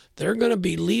 they're going to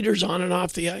be leaders on and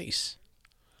off the ice.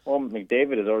 Well,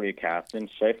 McDavid is already a captain.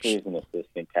 Scheifele is an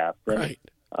assistant captain. Right.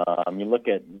 You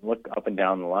look up and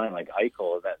down the line, like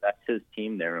Eichel, that's his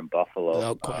team there in Buffalo.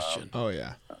 Without question. Oh,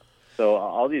 yeah. So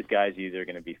all these guys are either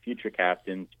going to be future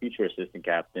captains, future assistant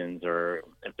captains, or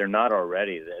if they're not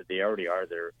already, they already are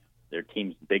their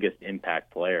team's biggest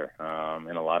impact player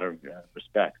in a lot of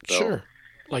respects. So Sure.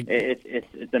 Like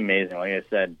it's amazing. Like I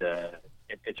said,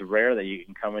 it's rare that you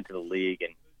can come into the league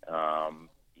and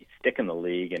stick in the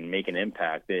league and make an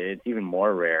impact. It's even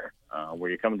more rare where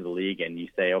you come into the league and you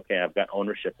say, okay, I've got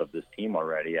ownership of this team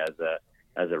already as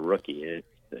a rookie. It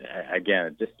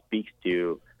just speaks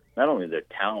to not only their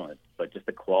talent, but just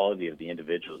the quality of the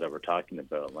individuals that we're talking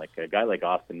about. Like a guy like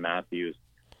Austin Matthews,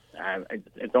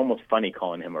 it's almost funny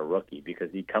calling him a rookie because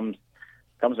he comes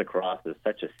across as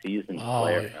such a seasoned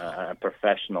player, a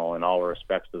professional in all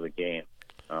respects of the game.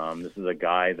 This is a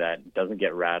guy that doesn't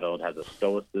get rattled, has a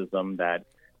stoicism that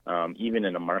even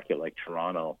in a market like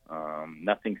Toronto,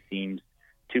 nothing seems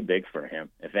too big for him.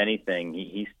 If anything,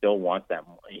 he still wants that.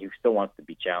 He still wants to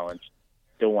be challenged,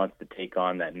 still wants to take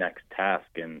on that next task.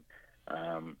 And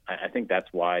I think that's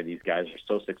why these guys are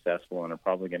so successful and are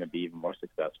probably going to be even more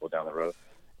successful down the road.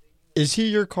 Is he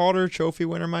your Calder Trophy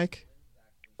winner, Mike?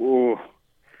 Ooh,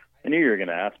 I knew you were going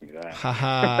to ask me that.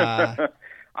 Ha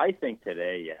I think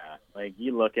today, yeah. Like,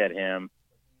 you look at him,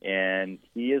 and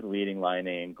he is leading Line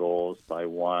A in goals by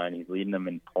one. He's leading them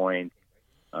in points.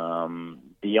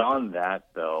 Beyond that,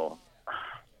 though,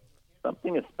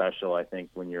 something is special, I think,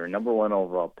 when you're a number one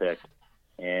overall pick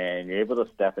and you're able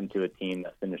to step into a team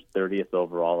that finished 30th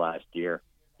overall last year,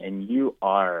 and you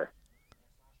are,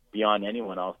 beyond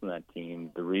anyone else in that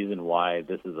team, the reason why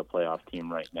this is a playoff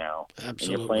team right now. Absolutely.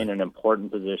 And you're playing an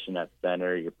important position at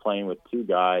center. You're playing with two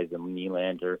guys, and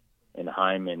Nylander and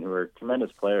Hyman, who are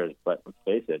tremendous players, but let's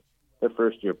face it, they're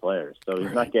first-year players, so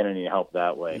he's not getting any help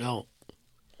that way. No.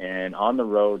 And on the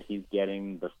road, he's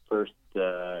getting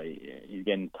he's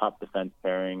getting top defense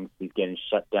pairings, he's getting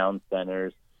shut-down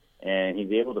centers, and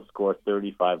he's able to score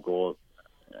 35 goals.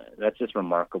 That's just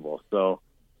remarkable. So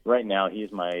right now,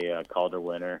 he's my Calder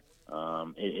winner.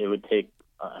 It would take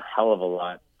a hell of a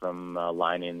lot from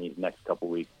Line in these next couple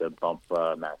weeks to bump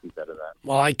Matthews out of that.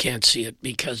 Well, I can't see it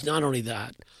because not only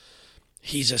that,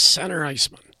 he's a center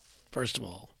iceman, first of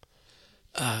all.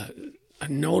 A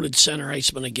noted center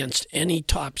iceman against any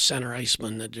top center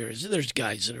iceman that there is. There's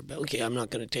guys that are, okay, I'm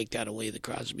not going to take that away, the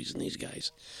Crosbys and these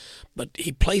guys. But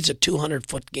he plays a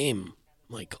 200-foot game,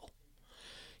 Michael.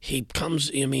 He comes,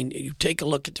 you take a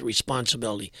look at the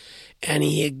responsibility. And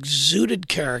he exuded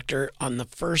character on the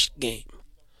first game,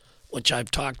 which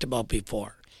I've talked about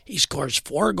before. He scores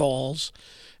 4 goals.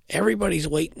 Everybody's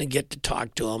waiting to get to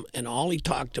talk to him, and all he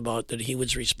talked about that he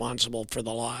was responsible for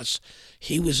the loss.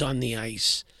 He was on the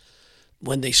ice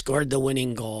when they scored the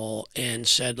winning goal and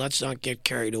said, let's not get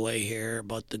carried away here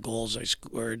about the goals I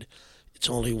scored. It's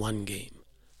only one game.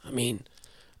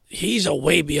 He's a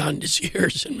way beyond his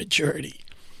years in maturity.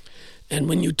 And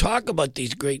when you talk about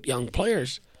these great young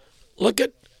players, look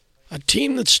at a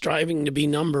team that's striving to be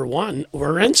number one.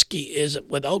 Werenski is,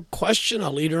 without question, a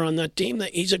leader on that team.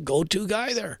 That he's a go-to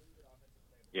guy there.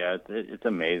 Yeah, it's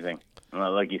amazing.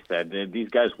 Like you said, these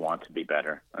guys want to be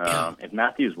better. Yeah. If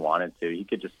Matthews wanted to, he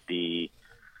could just be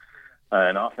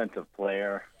an offensive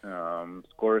player,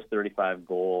 scores 35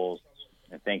 goals,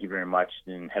 and thank you very much,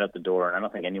 and head out the door. And I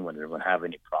don't think anyone would have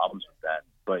any problems with that.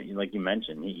 But like you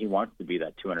mentioned, he wants to be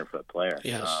that 200-foot player.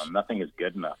 Yes. Nothing is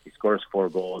good enough. He scores 4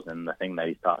 goals, and the thing that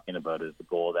he's talking about is the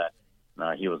goal that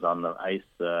he was on the ice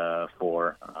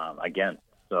for against.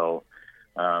 So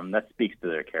that speaks to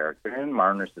their character. And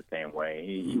Marner's the same way.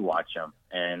 You watch him,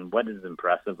 and what is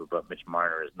impressive about Mitch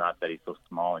Marner is not that he's so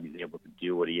small and he's able to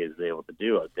do what he is able to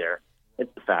do out there.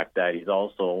 It's the fact that he's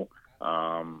also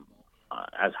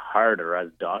as hard or as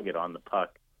dogged on the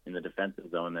puck in the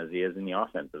defensive zone as he is in the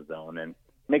offensive zone, and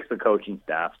makes the coaching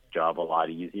staff's job a lot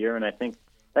easier. And I think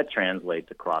that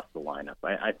translates across the lineup.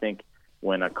 I think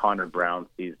when a Connor Brown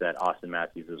sees that Austin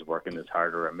Matthews is working as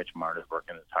hard or a Mitch Marner is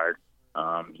working as hard,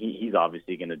 he's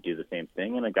obviously going to do the same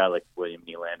thing. And a guy like William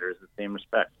Nylander is the same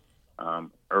respect.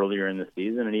 Earlier in the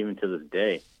season and even to this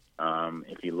day,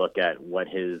 if you look at what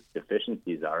his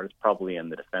deficiencies are, it's probably in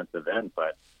the defensive end,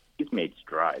 but he's made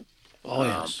strides.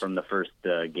 From the first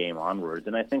game onwards.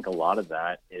 And I think a lot of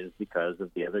that is because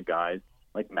of the other guys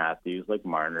like Matthews, like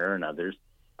Marner, and others,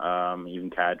 even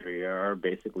Kadri, are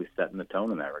basically setting the tone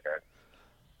in that regard.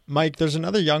 Mike, there's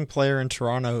another young player in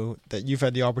Toronto that you've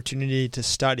had the opportunity to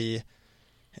study,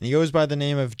 and he goes by the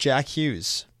name of Jack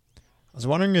Hughes. I was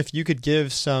wondering if you could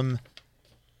give some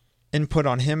input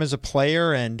on him as a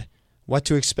player and what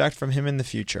to expect from him in the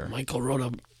future. Michael wrote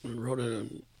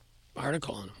an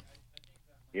article on him.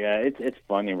 Yeah, it's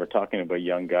funny. We're talking about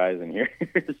young guys, and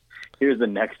here's the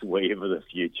next wave of the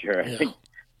future. I think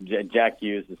Jack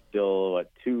Hughes is still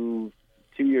 2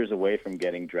 2 years away from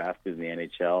getting drafted in the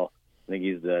NHL. I think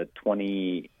he's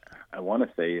 20. I want to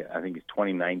say I think he's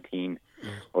 2019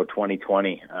 or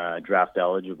 2020 draft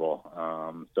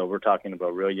eligible. So we're talking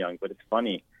about real young. But it's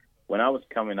funny, when I was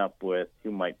coming up with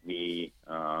who might be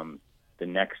the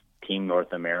next Team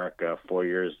North America 4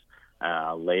 years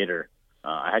later,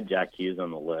 I had Jack Hughes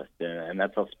on the list, and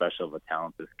that's how special of a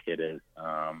talent this kid is.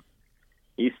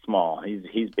 He's small.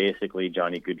 He's basically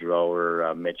Johnny Gaudreau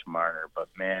or Mitch Marner, but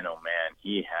man, oh man,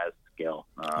 he has skill.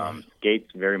 Skates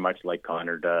very much like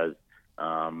Connor does.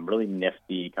 Really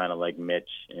nifty, kind of like Mitch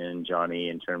and Johnny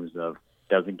in terms of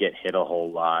doesn't get hit a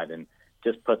whole lot and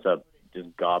just puts up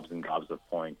just gobs and gobs of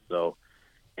points. So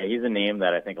yeah, he's a name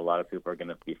that I think a lot of people are going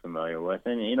to be familiar with.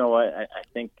 And you know what? I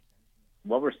think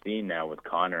what we're seeing now with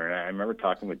Connor, and I remember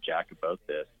talking with Jack about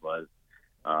this, was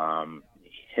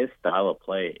his style of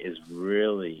play is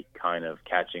really kind of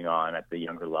catching on at the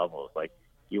younger levels. Like,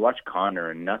 you watch Connor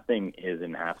and nothing is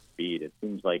in half speed. It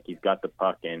seems like he's got the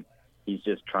puck and he's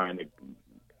just trying to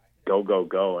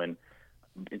go. And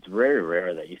it's very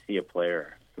rare that you see a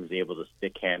player who's able to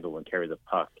stick handle and carry the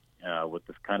puck with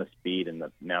this kind of speed and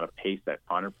the amount of pace that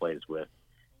Connor plays with.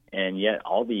 And yet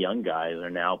all the young guys are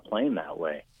now playing that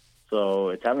way. So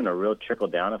it's having a real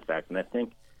trickle-down effect. And I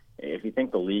think if you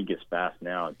think the league is fast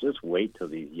now, just wait till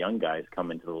these young guys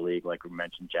come into the league. Like we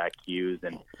mentioned, Jack Hughes,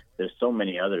 and there's so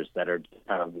many others that are just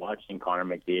kind of watching Connor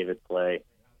McDavid play,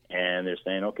 and they're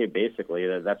saying, okay, basically,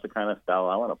 that's the kind of style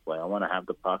I want to play. I want to have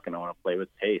the puck, and I want to play with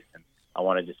pace, and I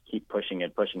want to just keep pushing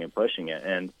it.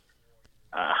 And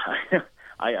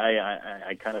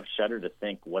I kind of shudder to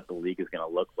think what the league is going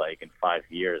to look like in 5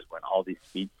 years when all these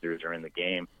speedsters are in the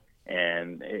game.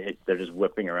 And they're just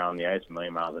whipping around the ice a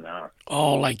million miles an hour.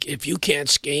 Oh, like if you can't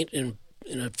skate in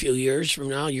a few years from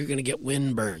now, you're going to get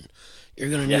windburn. You're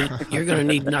going to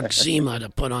need Noxzema to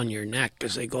put on your neck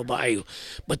as they go by you.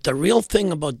 But the real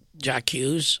thing about Jack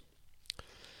Hughes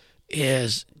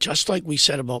is, just like we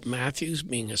said about Matthews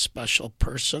being a special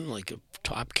person, like a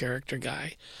top character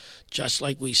guy, just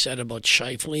like we said about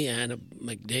Scheifele and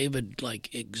McDavid,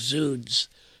 like exudes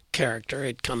character.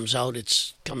 It comes out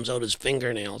his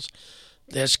fingernails.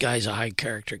 This guy's a high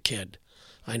character kid.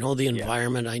 I know the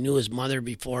environment. I knew his mother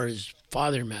before his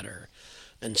father met her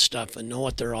and stuff, and know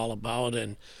what they're all about.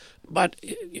 But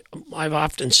I've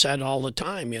often said all the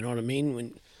time, you know what I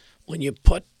mean, when you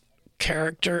put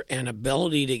character and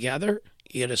ability together,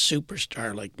 you get a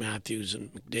superstar like Matthews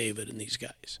and McDavid and these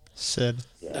guys. Sid.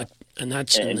 Yeah.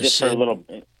 Just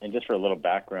for a little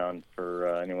background for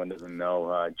anyone who doesn't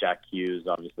know, Jack Hughes,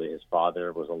 obviously his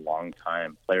father was a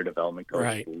long-time player development coach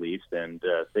right. for the Leafs, and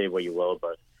say what you will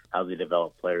about how they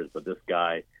develop players, but this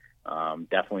guy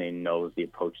definitely knows the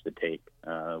approach to take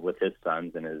with his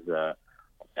sons, and his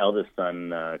eldest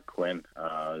son, Quinn,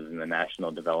 is in the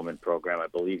National Development Program. I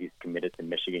believe he's committed to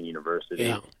Michigan University.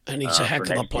 Yeah, and he's a heck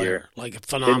of a player, year. like a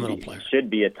phenomenal player. Should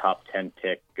be a top 10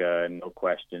 pick, no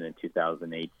question, in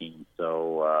 2018.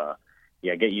 So,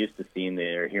 get used to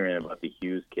hearing about the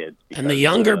Hughes kids. And the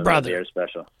younger brother. They're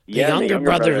special. The younger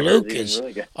brother, Luke, is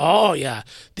really good. Oh, yeah.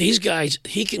 These guys,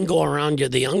 he can go around you,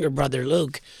 the younger brother,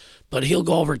 Luke, but he'll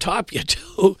go over top you,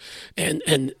 too.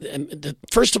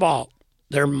 First of all,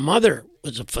 their mother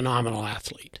was a phenomenal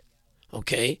athlete,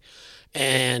 okay,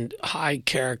 and high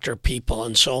character people.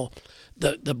 And so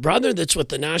the brother that's with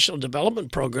the National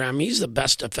Development Program, he's the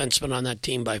best defenseman on that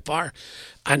team by far.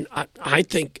 And I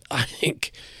think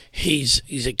he's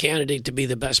a candidate to be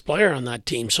the best player on that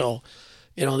team. So,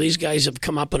 you know, these guys have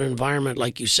come up in an environment,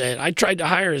 like you said. I tried to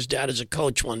hire his dad as a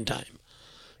coach one time,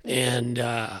 and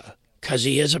because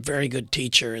he is a very good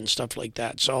teacher and stuff like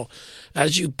that. So,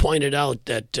 as you pointed out,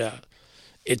 that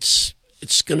it's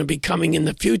going to be coming in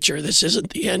the future. This isn't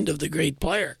the end of the great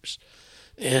players.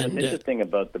 And what's interesting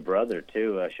about the brother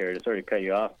too, Sherry, sorry to cut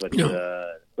you off, but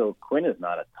so Quinn is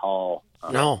not a tall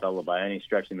fellow by any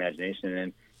stretch of the imagination,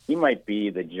 and he might be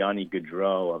the Johnny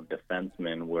Gaudreau of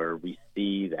defensemen, where we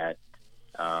see that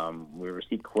we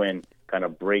see Quinn kind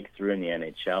of break through in the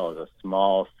NHL as a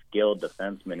small, skilled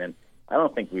defenseman, and I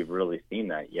don't think we've really seen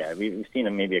that yet. We've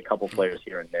seen maybe a couple players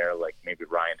here and there, like maybe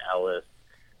Ryan Ellis,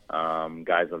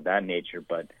 guys of that nature,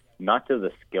 but not to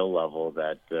the skill level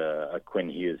that Quinn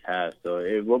Hughes has. So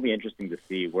it will be interesting to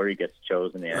see where he gets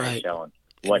chosen in the NHL and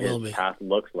what his path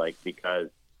looks like, because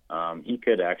he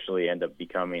could actually end up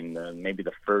becoming maybe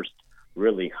the first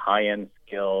really high-end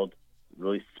skilled,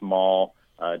 really small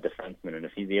defenseman. And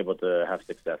if he's able to have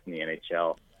success in the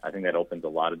NHL, I think that opens a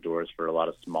lot of doors for a lot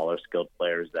of smaller skilled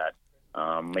players that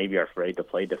maybe are afraid to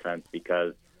play defense,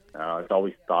 because it's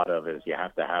always thought of as you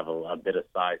have to have a bit of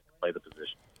size to play the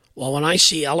position. Well, when I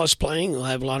see Ellis playing, who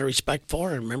I have a lot of respect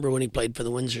for, and remember when he played for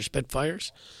the Windsor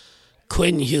Spitfires,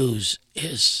 Quinn Hughes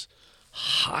is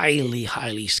highly,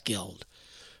 highly skilled,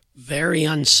 very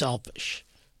unselfish,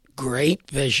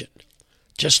 great vision,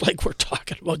 just like we're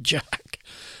talking about Jack.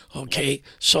 Okay,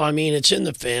 so I mean, it's in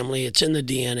the family, it's in the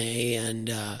DNA,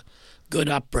 and good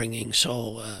upbringing.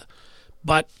 So,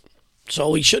 so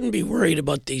we shouldn't be worried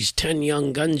about these 10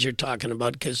 young guns you're talking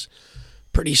about, because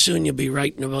pretty soon you'll be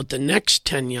writing about the next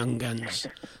 10 young guns.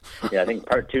 Yeah, I think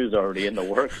part 2 is already in the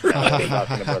works. Now we're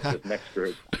talking about this next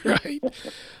group. Right.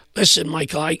 Listen,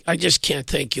 Michael, I just can't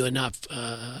thank you enough.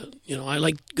 I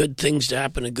like good things to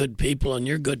happen to good people, and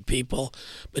you're good people.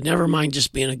 But never mind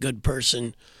just being a good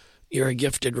person. You're a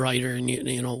gifted writer, and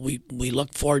we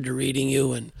look forward to reading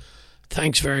you. And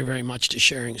thanks very, very much to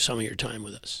sharing some of your time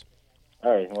with us.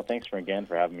 All right. Well, thanks again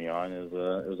for having me on. It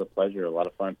was a pleasure. A lot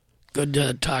of fun. Good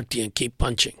to talk to you, and keep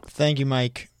punching. Thank you,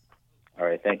 Mike. All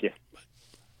right. Thank you.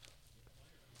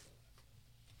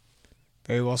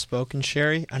 Very well spoken,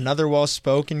 Sherry. Another well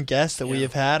spoken guest that we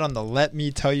have had on the Let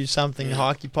Me Tell You Something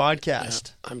Hockey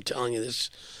podcast. Yeah, I'm telling you this.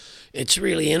 It's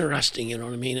really interesting, you know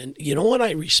what I mean? And you know what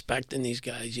I respect in these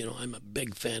guys? I'm a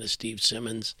big fan of Steve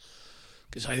Simmons,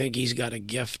 because I think he's got a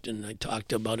gift, and I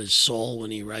talked about his soul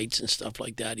when he writes and stuff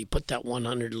like that. He put that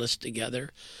 100 list together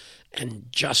and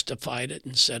justified it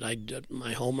and said, I did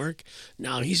my homework.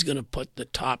 Now he's going to put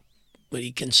what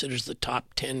he considers the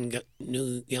top 10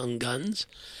 new young guns,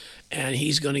 and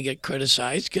he's going to get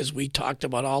criticized because we talked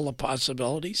about all the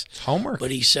possibilities. It's homework.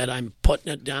 But he said, I'm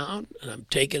putting it down, and I'm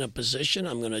taking a position.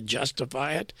 I'm going to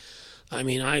justify it. I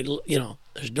mean,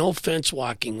 there's no fence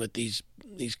walking with these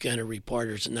kind of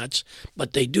reporters,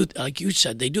 but they do, like you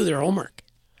said, they do their homework.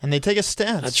 And they take a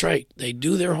stance. That's right. They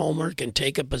do their homework and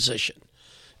take a position.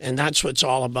 And that's what it's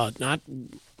all about, not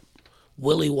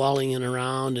willy-walling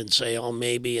around and say, oh,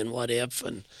 maybe and what if.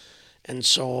 And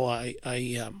so I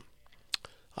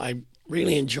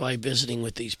really enjoy visiting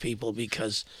with these people,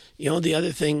 because, the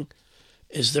other thing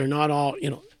is they're not all,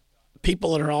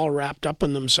 people that are all wrapped up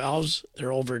in themselves,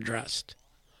 they're overdressed.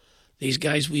 These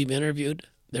guys we've interviewed,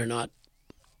 they're not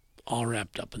all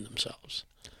wrapped up in themselves.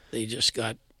 They just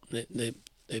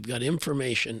they've got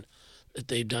information that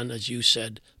they've done, as you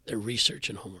said, their research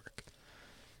and homework.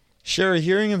 Sherry,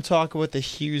 hearing him talk about the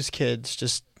Hughes kids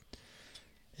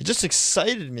it just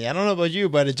excited me. I don't know about you,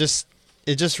 but it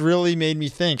just really made me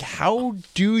think, how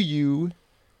do you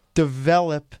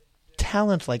develop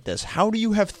talent like this? How do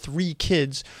you have 3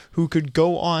 kids who could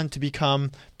go on to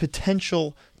become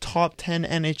potential top 10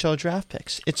 NHL draft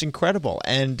picks? It's incredible.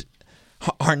 And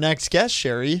our next guest,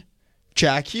 Sherry,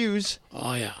 Jack Hughes,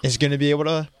 is going to be able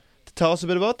to tell us a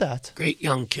bit about that. Great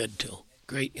young kid, too.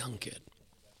 Great young kid.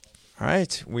 All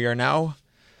right. We are now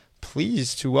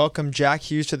pleased to welcome Jack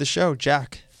Hughes to the show.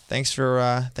 Jack, thanks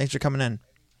for coming in.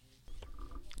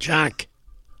 Jack.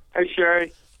 Hey,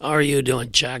 Sherry. How are you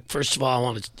doing, Jack? First of all, I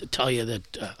wanted to tell you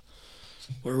that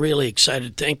we're really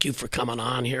excited. Thank you for coming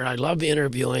on here. I love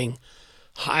interviewing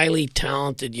highly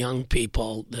talented young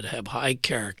people that have high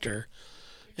character.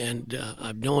 And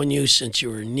I've known you since you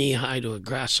were knee-high to a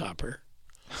grasshopper.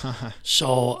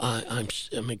 So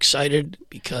I'm excited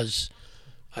because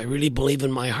I really believe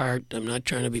in my heart. I'm not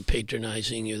trying to be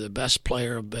patronizing. You're the best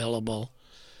player available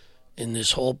in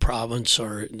this whole province,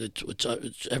 or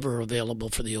it's ever available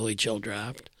for the OHL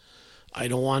draft. I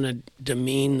don't want to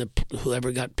demean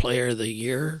whoever got Player of the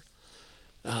Year.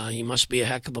 He must be a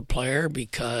heck of a player,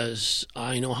 because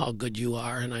I know how good you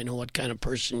are and I know what kind of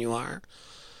person you are.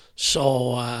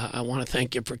 So I want to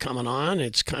thank you for coming on.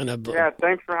 It's kind of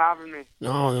thanks for having me.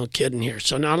 No kidding here.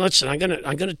 So now listen, I'm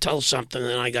gonna tell something,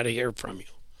 and I got to hear from you.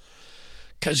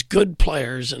 Because good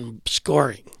players and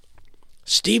scoring.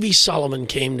 Stevie Sullivan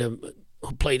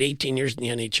who played 18 years in the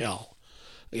NHL.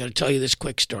 I got to tell you this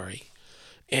quick story.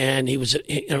 And he was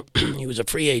a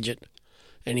free agent,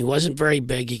 and he wasn't very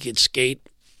big. He could skate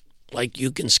like you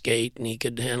can skate, and he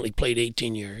could handle. He played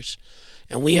 18 years,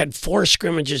 and we had 4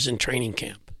 scrimmages in training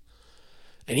camp,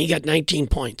 and he got 19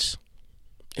 points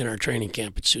in our training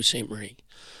camp at Sault Ste. Marie.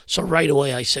 So right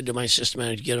away, I said to my assistant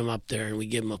manager, get him up there, and we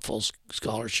give him a full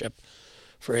scholarship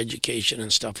for education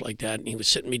and stuff like that. And he was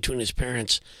sitting between his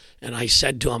parents, and I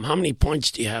said to him, how many points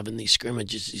do you have in these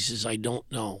scrimmages? He says, I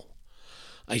don't know.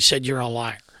 I said, you're a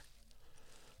liar.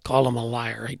 Called him a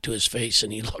liar right to his face,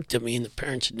 and he looked at me, and the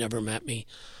parents had never met me.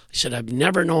 I said, I've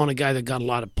never known a guy that got a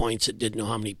lot of points that didn't know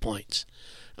how many points.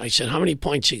 I said, how many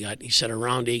points you got? He said,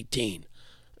 around 18.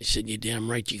 I said, you're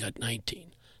damn right you got 19.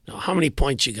 Now, how many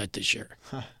points you got this year?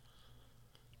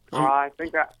 I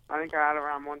think I had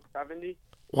around 170.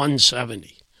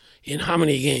 170. In how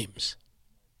many games?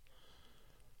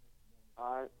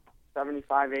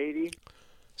 75, 80.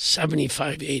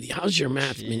 75, 80. How's your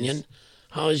math, Jeez. Minion?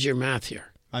 How is your math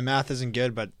here? My math isn't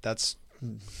good, but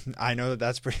I know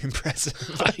that's pretty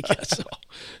impressive. I guess so.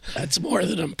 That's more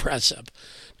than impressive.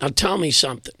 Now tell me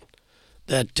something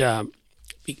that,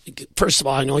 first of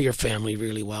all, I know your family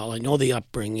really well. I know the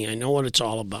upbringing. I know what it's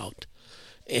all about.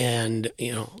 And,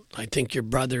 I think your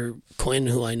brother Quinn,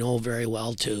 who I know very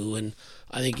well too, and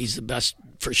I think he's the best,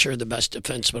 for sure the best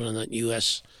defenseman on that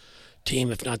U.S.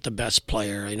 team, if not the best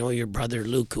player. I know your brother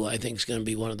Luke, who I think is going to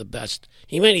be one of the best.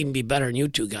 He might even be better than you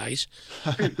two guys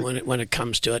when it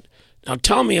comes to it. Now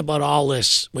tell me about all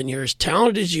this. When you're as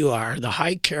talented as you are, the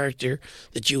high character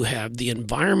that you have, the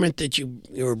environment that you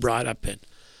were brought up in.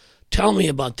 Tell me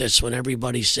about this when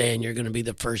everybody's saying you're going to be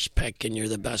the first pick and you're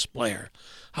the best player.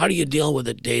 How do you deal with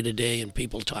it day to day and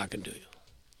people talking to you?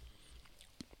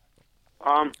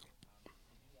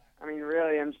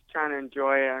 Really, I'm just trying to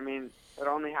enjoy it. It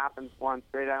only happens once,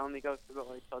 right? I only go through the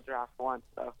Lakeville draft once,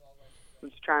 so I'm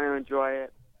just trying to enjoy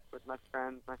it with my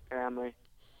friends, my family.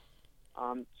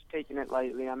 Just taking it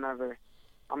lightly. I'm not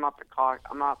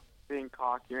being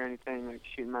cocky or anything, like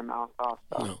shooting my mouth off.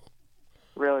 So No.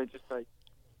 really, just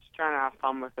trying to have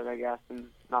fun with it, I guess, and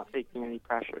not taking any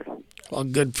pressure. Well,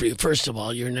 good for you. First of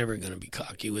all, you're never going to be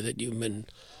cocky with it.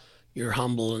 You're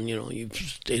humble, and you've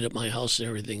stayed at my house and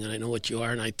everything, and I know what you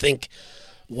are. And I think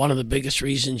one of the biggest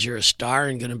reasons you're a star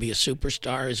and going to be a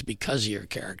superstar is because of your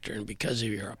character and because of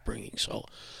your upbringing. So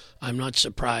I'm not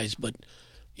surprised, but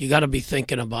you got to be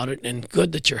thinking about it, and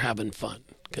good that you're having fun,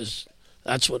 because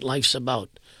that's what life's about.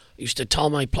 I used to tell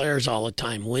my players all the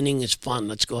time, winning is fun.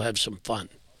 Let's go have some fun.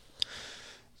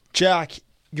 Jack,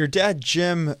 your dad,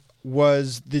 Jim,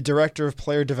 was the director of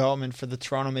player development for the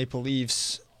Toronto Maple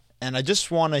Leafs, and I just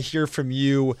want to hear from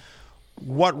you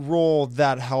what role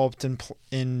that helped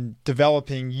in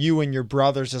developing you and your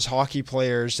brothers as hockey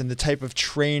players and the type of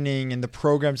training and the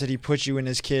programs that he put you in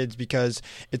as kids, because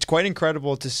it's quite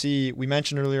incredible to see. We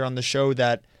mentioned earlier on the show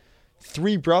that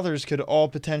 3 brothers could all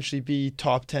potentially be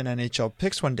top 10 NHL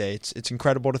picks one day. It's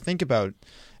incredible to think about,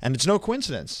 and it's no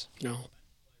coincidence. No.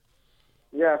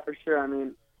 Yeah, for sure.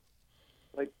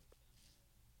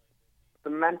 The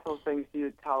mental things he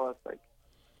would tell us,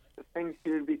 the things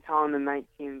he would be telling the 19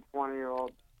 and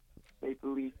 20-year-old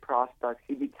Maple Leaf prospects,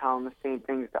 he'd be telling the same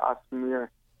things to us when we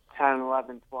were 10,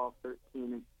 11, 12, 13.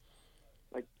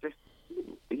 And,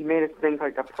 he made us think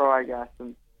like a pro, I guess,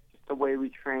 and just the way we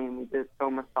trained, we did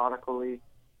so methodically.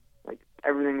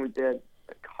 Everything we did,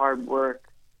 hard work.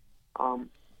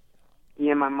 He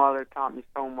and my mother taught me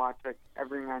so much,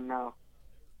 everything I know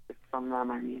is from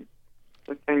them.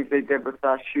 The things they did with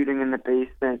us, shooting in the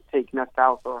basement, taking us to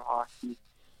outdoor hockey.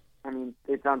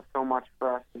 They've done so much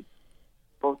for us,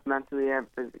 both mentally and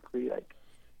physically.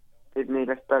 They've made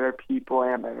us better people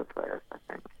and better players, I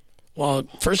think. Well,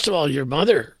 first of all, your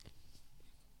mother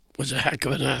was a heck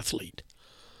of an athlete.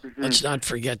 Mm-hmm. Let's not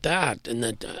forget that. And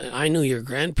that I knew your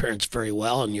grandparents very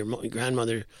well, and your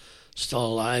grandmother still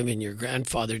alive, and your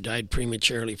grandfather died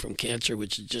prematurely from cancer,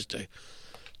 which is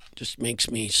just makes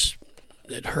me,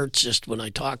 it hurts just when I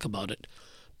talk about it.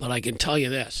 But I can tell you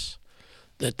this,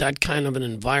 that kind of an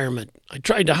environment. I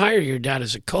tried to hire your dad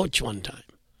as a coach one time.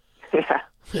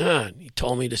 Yeah, he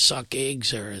told me to suck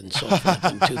eggs there and so forth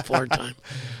in 2-4 time.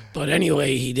 But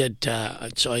anyway, he did.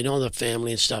 So I know the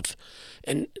family and stuff.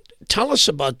 And tell us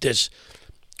about this.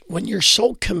 When you're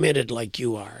so committed like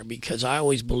you are, because I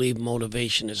always believe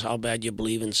motivation is how bad you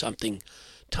believe in something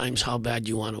times how bad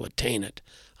you want to attain it.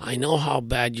 I know how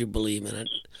bad you believe in it.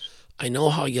 I know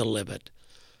how you live it.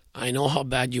 I know how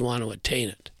bad you want to attain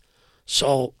it.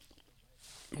 So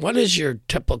what is your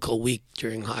typical week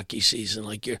during hockey season?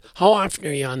 How often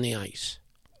are you on the ice?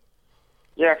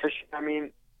 Yeah, for sure.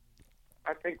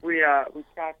 I think we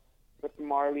practice with the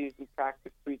Marlies. We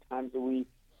practice 3 times a week.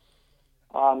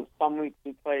 Some weeks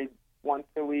we played once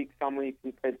a week. Some weeks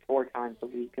we played 4 times a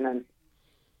week. And then,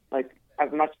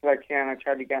 as much as I can, I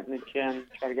try to get in the gym,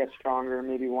 try to get stronger,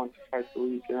 maybe once or twice a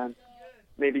week, and then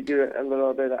maybe do a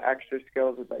little bit of extra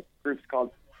skills with groups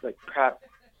called prep.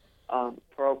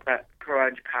 Pro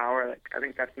Edge Power, I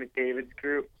think that's McDavid's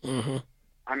group.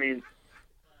 Mm-hmm.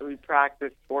 We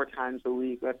practice 4 times a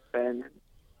week, let's say, and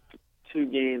 2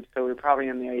 games, so we're probably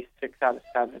on the ice 6 out of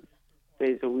 7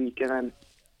 days a week. And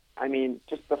then,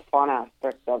 just the fun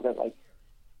aspect of it,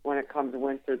 when it comes to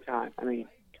winter time,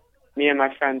 me and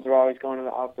my friends are always going to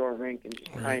the outdoor rink and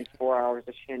just playing 4 hours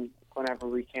of shin whenever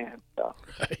we can. So,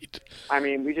 right. I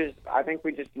think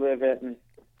we just live it, and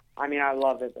I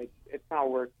love it. It's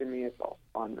not work to me; it's all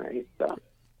fun, right? So,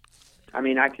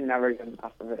 I can never get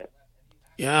enough of it.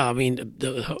 Yeah,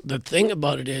 the thing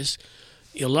about it is,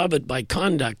 you love it by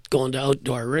conduct, going to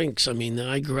outdoor rinks.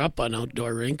 I grew up on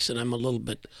outdoor rinks, and I'm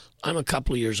a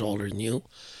couple of years older than you,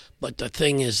 But the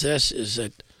thing is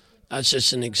that that's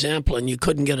just an example, and you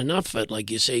couldn't get enough of it.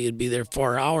 Like you say, you'd be there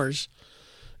 4 hours,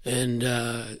 and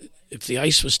if the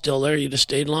ice was still there, you'd have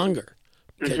stayed longer.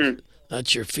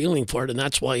 That's your feeling for it, and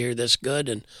that's why you're this good,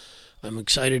 and I'm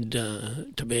excited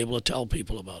to be able to tell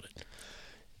people about it.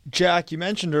 Jack, you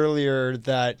mentioned earlier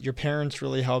that your parents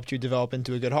really helped you develop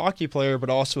into a good hockey player, but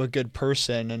also a good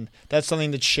person, and that's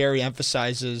something that Sherry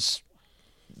emphasizes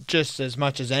just as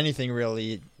much as anything,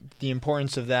 really, the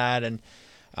importance of that, and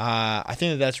I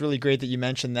think that's really great that you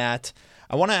mentioned that.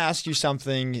 I want to ask you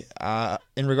something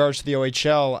in regards to the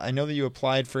OHL. I know that you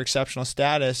applied for exceptional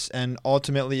status, and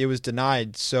ultimately it was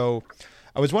denied, so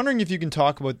I was wondering if you can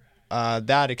talk about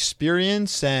that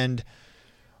experience and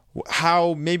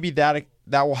how maybe that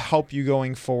will help you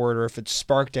going forward, or if it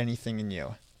sparked anything in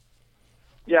you.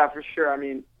 Yeah, for sure. I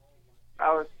mean, that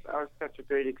was such a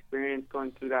great experience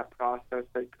going through that process,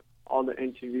 like all the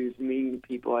interviews, meeting the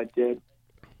people I did.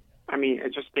 I mean,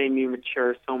 it just made me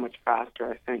mature so much faster,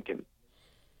 I think. And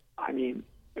I mean,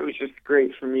 it was just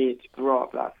great for me to grow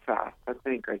up that fast. I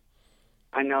think, like,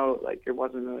 I know, like, it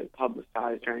wasn't really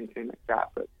publicized or anything like that,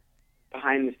 but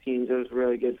behind the scenes, it was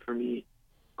really good for me.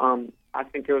 I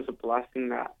think it was a blessing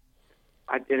that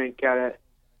I didn't get it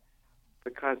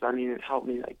because, I mean, it helped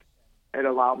me, like, it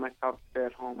allowed myself to stay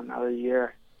at home another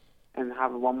year and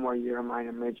have one more year of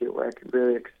minor midget where I could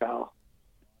really excel.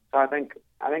 So I think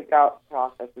that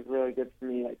process was really good for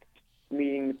me, like,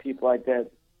 meeting the people I did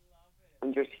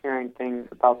and just hearing things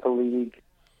about the league.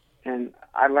 And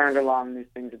I learned a lot of new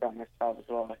things about myself as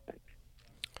well, I think.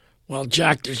 Well,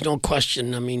 Jack, there's no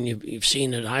question. I mean, you've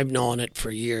seen it. I've known it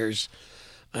for years.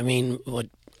 I mean, what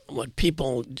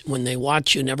people, when they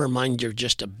watch you, never mind your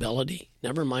just ability,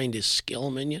 never mind his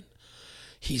skill, Minion.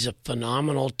 He's a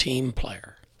phenomenal team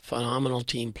player.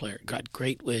 Got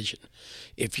great vision.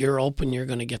 If you're open, you're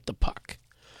going to get the puck.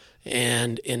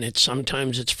 And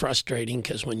sometimes it's frustrating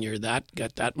because when you're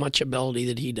got that much ability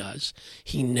that he does,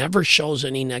 he never shows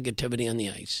any negativity on the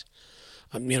ice.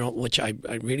 Which I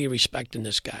really respect in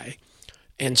this guy.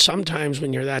 And sometimes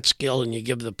when you're that skilled and you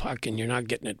give the puck and you're not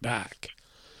getting it back,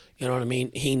 you know what I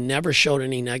mean? He never showed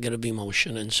any negative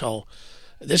emotion. And so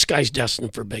this guy's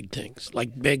destined for big things,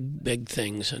 like big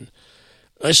things. And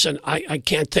listen, I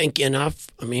can't thank you enough.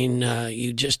 I mean,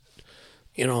 just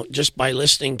by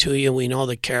listening to you, we know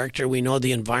the character, we know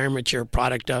the environment you're a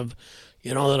product of.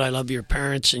 You know that I love your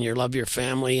parents and you love your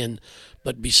family,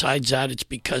 but besides that, it's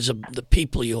because of the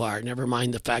people you are. Never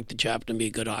mind the fact that you happen to be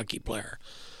a good hockey player.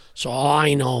 So all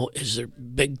I know is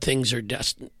that big things are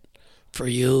destined for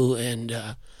you,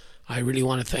 and I really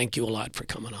want to thank you a lot for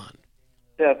coming on.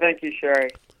 Yeah, thank you, Sherry.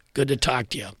 Good to talk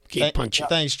to you. Keep punching.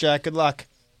 Thanks, Jack. Good luck.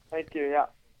 Thank you, yeah.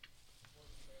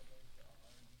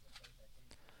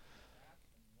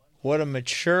 What a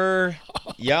mature,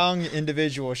 young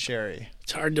individual, Sherry.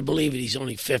 It's hard to believe it. He's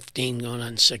only 15 going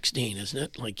on 16, isn't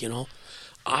it? Like,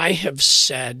 I have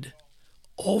said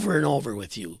over and over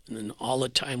with you, and all the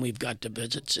time we've got to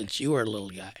visit since you were a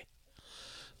little guy,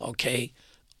 okay,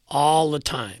 all the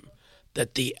time,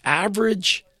 that the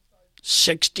average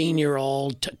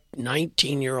 16-year-old to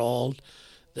 19-year-old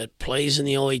that plays in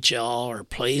the OHL or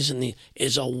plays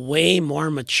is a way more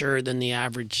mature than the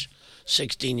average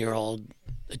 16-year-old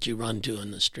that you run to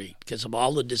in the street because of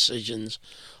all the decisions,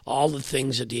 all the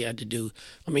things that he had to do.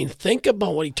 I mean, think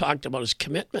about what he talked about, his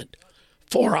commitment.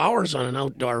 4 hours on an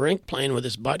outdoor rink playing with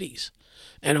his buddies.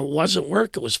 And it wasn't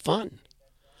work, it was fun.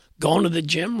 Going to the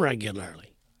gym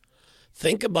regularly.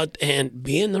 Think about and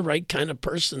being the right kind of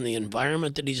person, the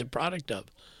environment that he's a product of.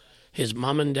 His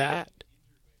mom and dad,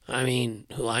 I mean,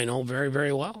 who I know very,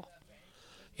 very well,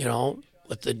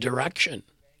 with the direction.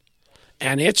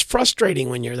 And it's frustrating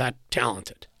when you're that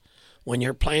talented, when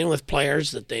you're playing with players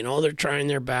that they know they're trying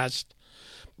their best,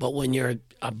 but when you're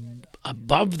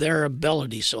above their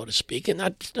ability, so to speak, and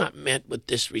that's not meant with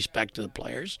disrespect to the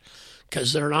players,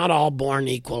 because they're not all born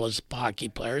equal as hockey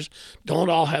players, don't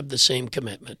all have the same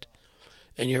commitment.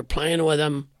 And you're playing with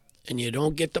them, and you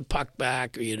don't get the puck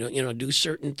back, or you don't, do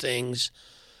certain things,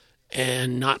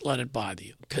 and not let it bother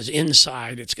you. Because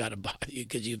inside, it's got to bother you.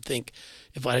 Because you think,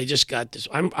 if I just got this.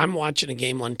 I'm watching a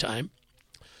game one time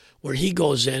where he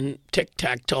goes in,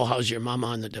 tic-tac-toe, how's your mama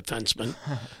on the defenseman,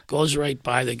 goes right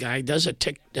by the guy, does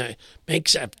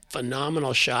makes a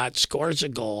phenomenal shot, scores a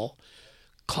goal,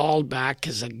 called back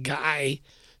because a guy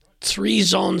 3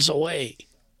 zones away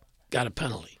got a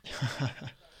penalty.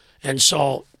 And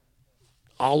so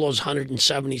all those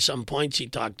 170-some points he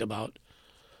talked about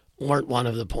weren't one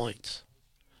of the points.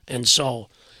 And so,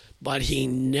 but he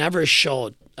never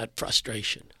showed that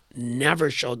frustration,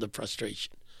 never showed the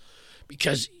frustration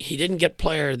because he didn't get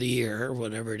player of the year or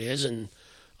whatever it is. And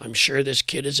I'm sure this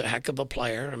kid is a heck of a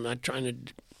player. I'm not trying to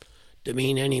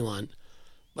demean anyone.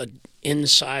 But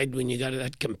inside, when you got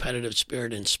that competitive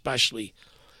spirit, and especially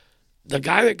the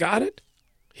guy that got it,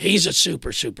 he's a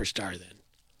superstar then.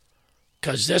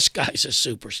 Because this guy's a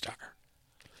superstar.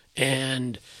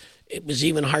 And it was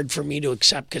even hard for me to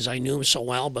accept because I knew him so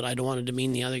well, but I don't want to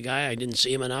demean the other guy. I didn't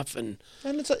see him enough. And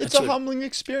it's a humbling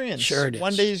experience. Sure it is.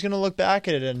 One day he's going to look back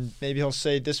at it and maybe he'll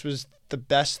say, this was the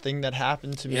best thing that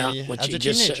happened to me as a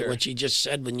teenager. What you just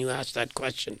said when you asked that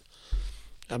question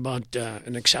about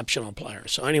an exceptional player.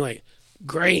 So anyway,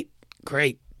 great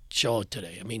show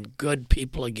today. I mean, good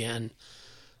people again.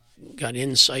 Got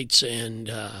insights,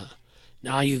 and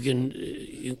now you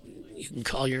can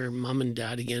call your mom and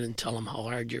dad again and tell them how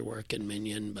hard you're working,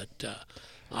 Minion. But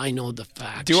I know the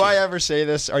facts. Do I ever say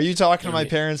this? Are you talking to my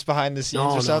parents behind the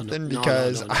scenes or something?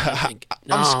 Because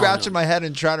I'm scratching my head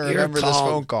and trying to remember this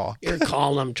phone call. You're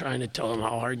calling them, trying to tell them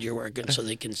how hard you're working so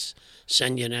they can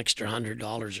send you an extra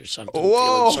 $100 or something.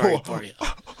 Whoa! Feeling sorry for you.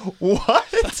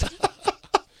 What?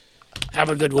 Have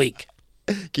a good week.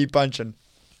 Keep punching.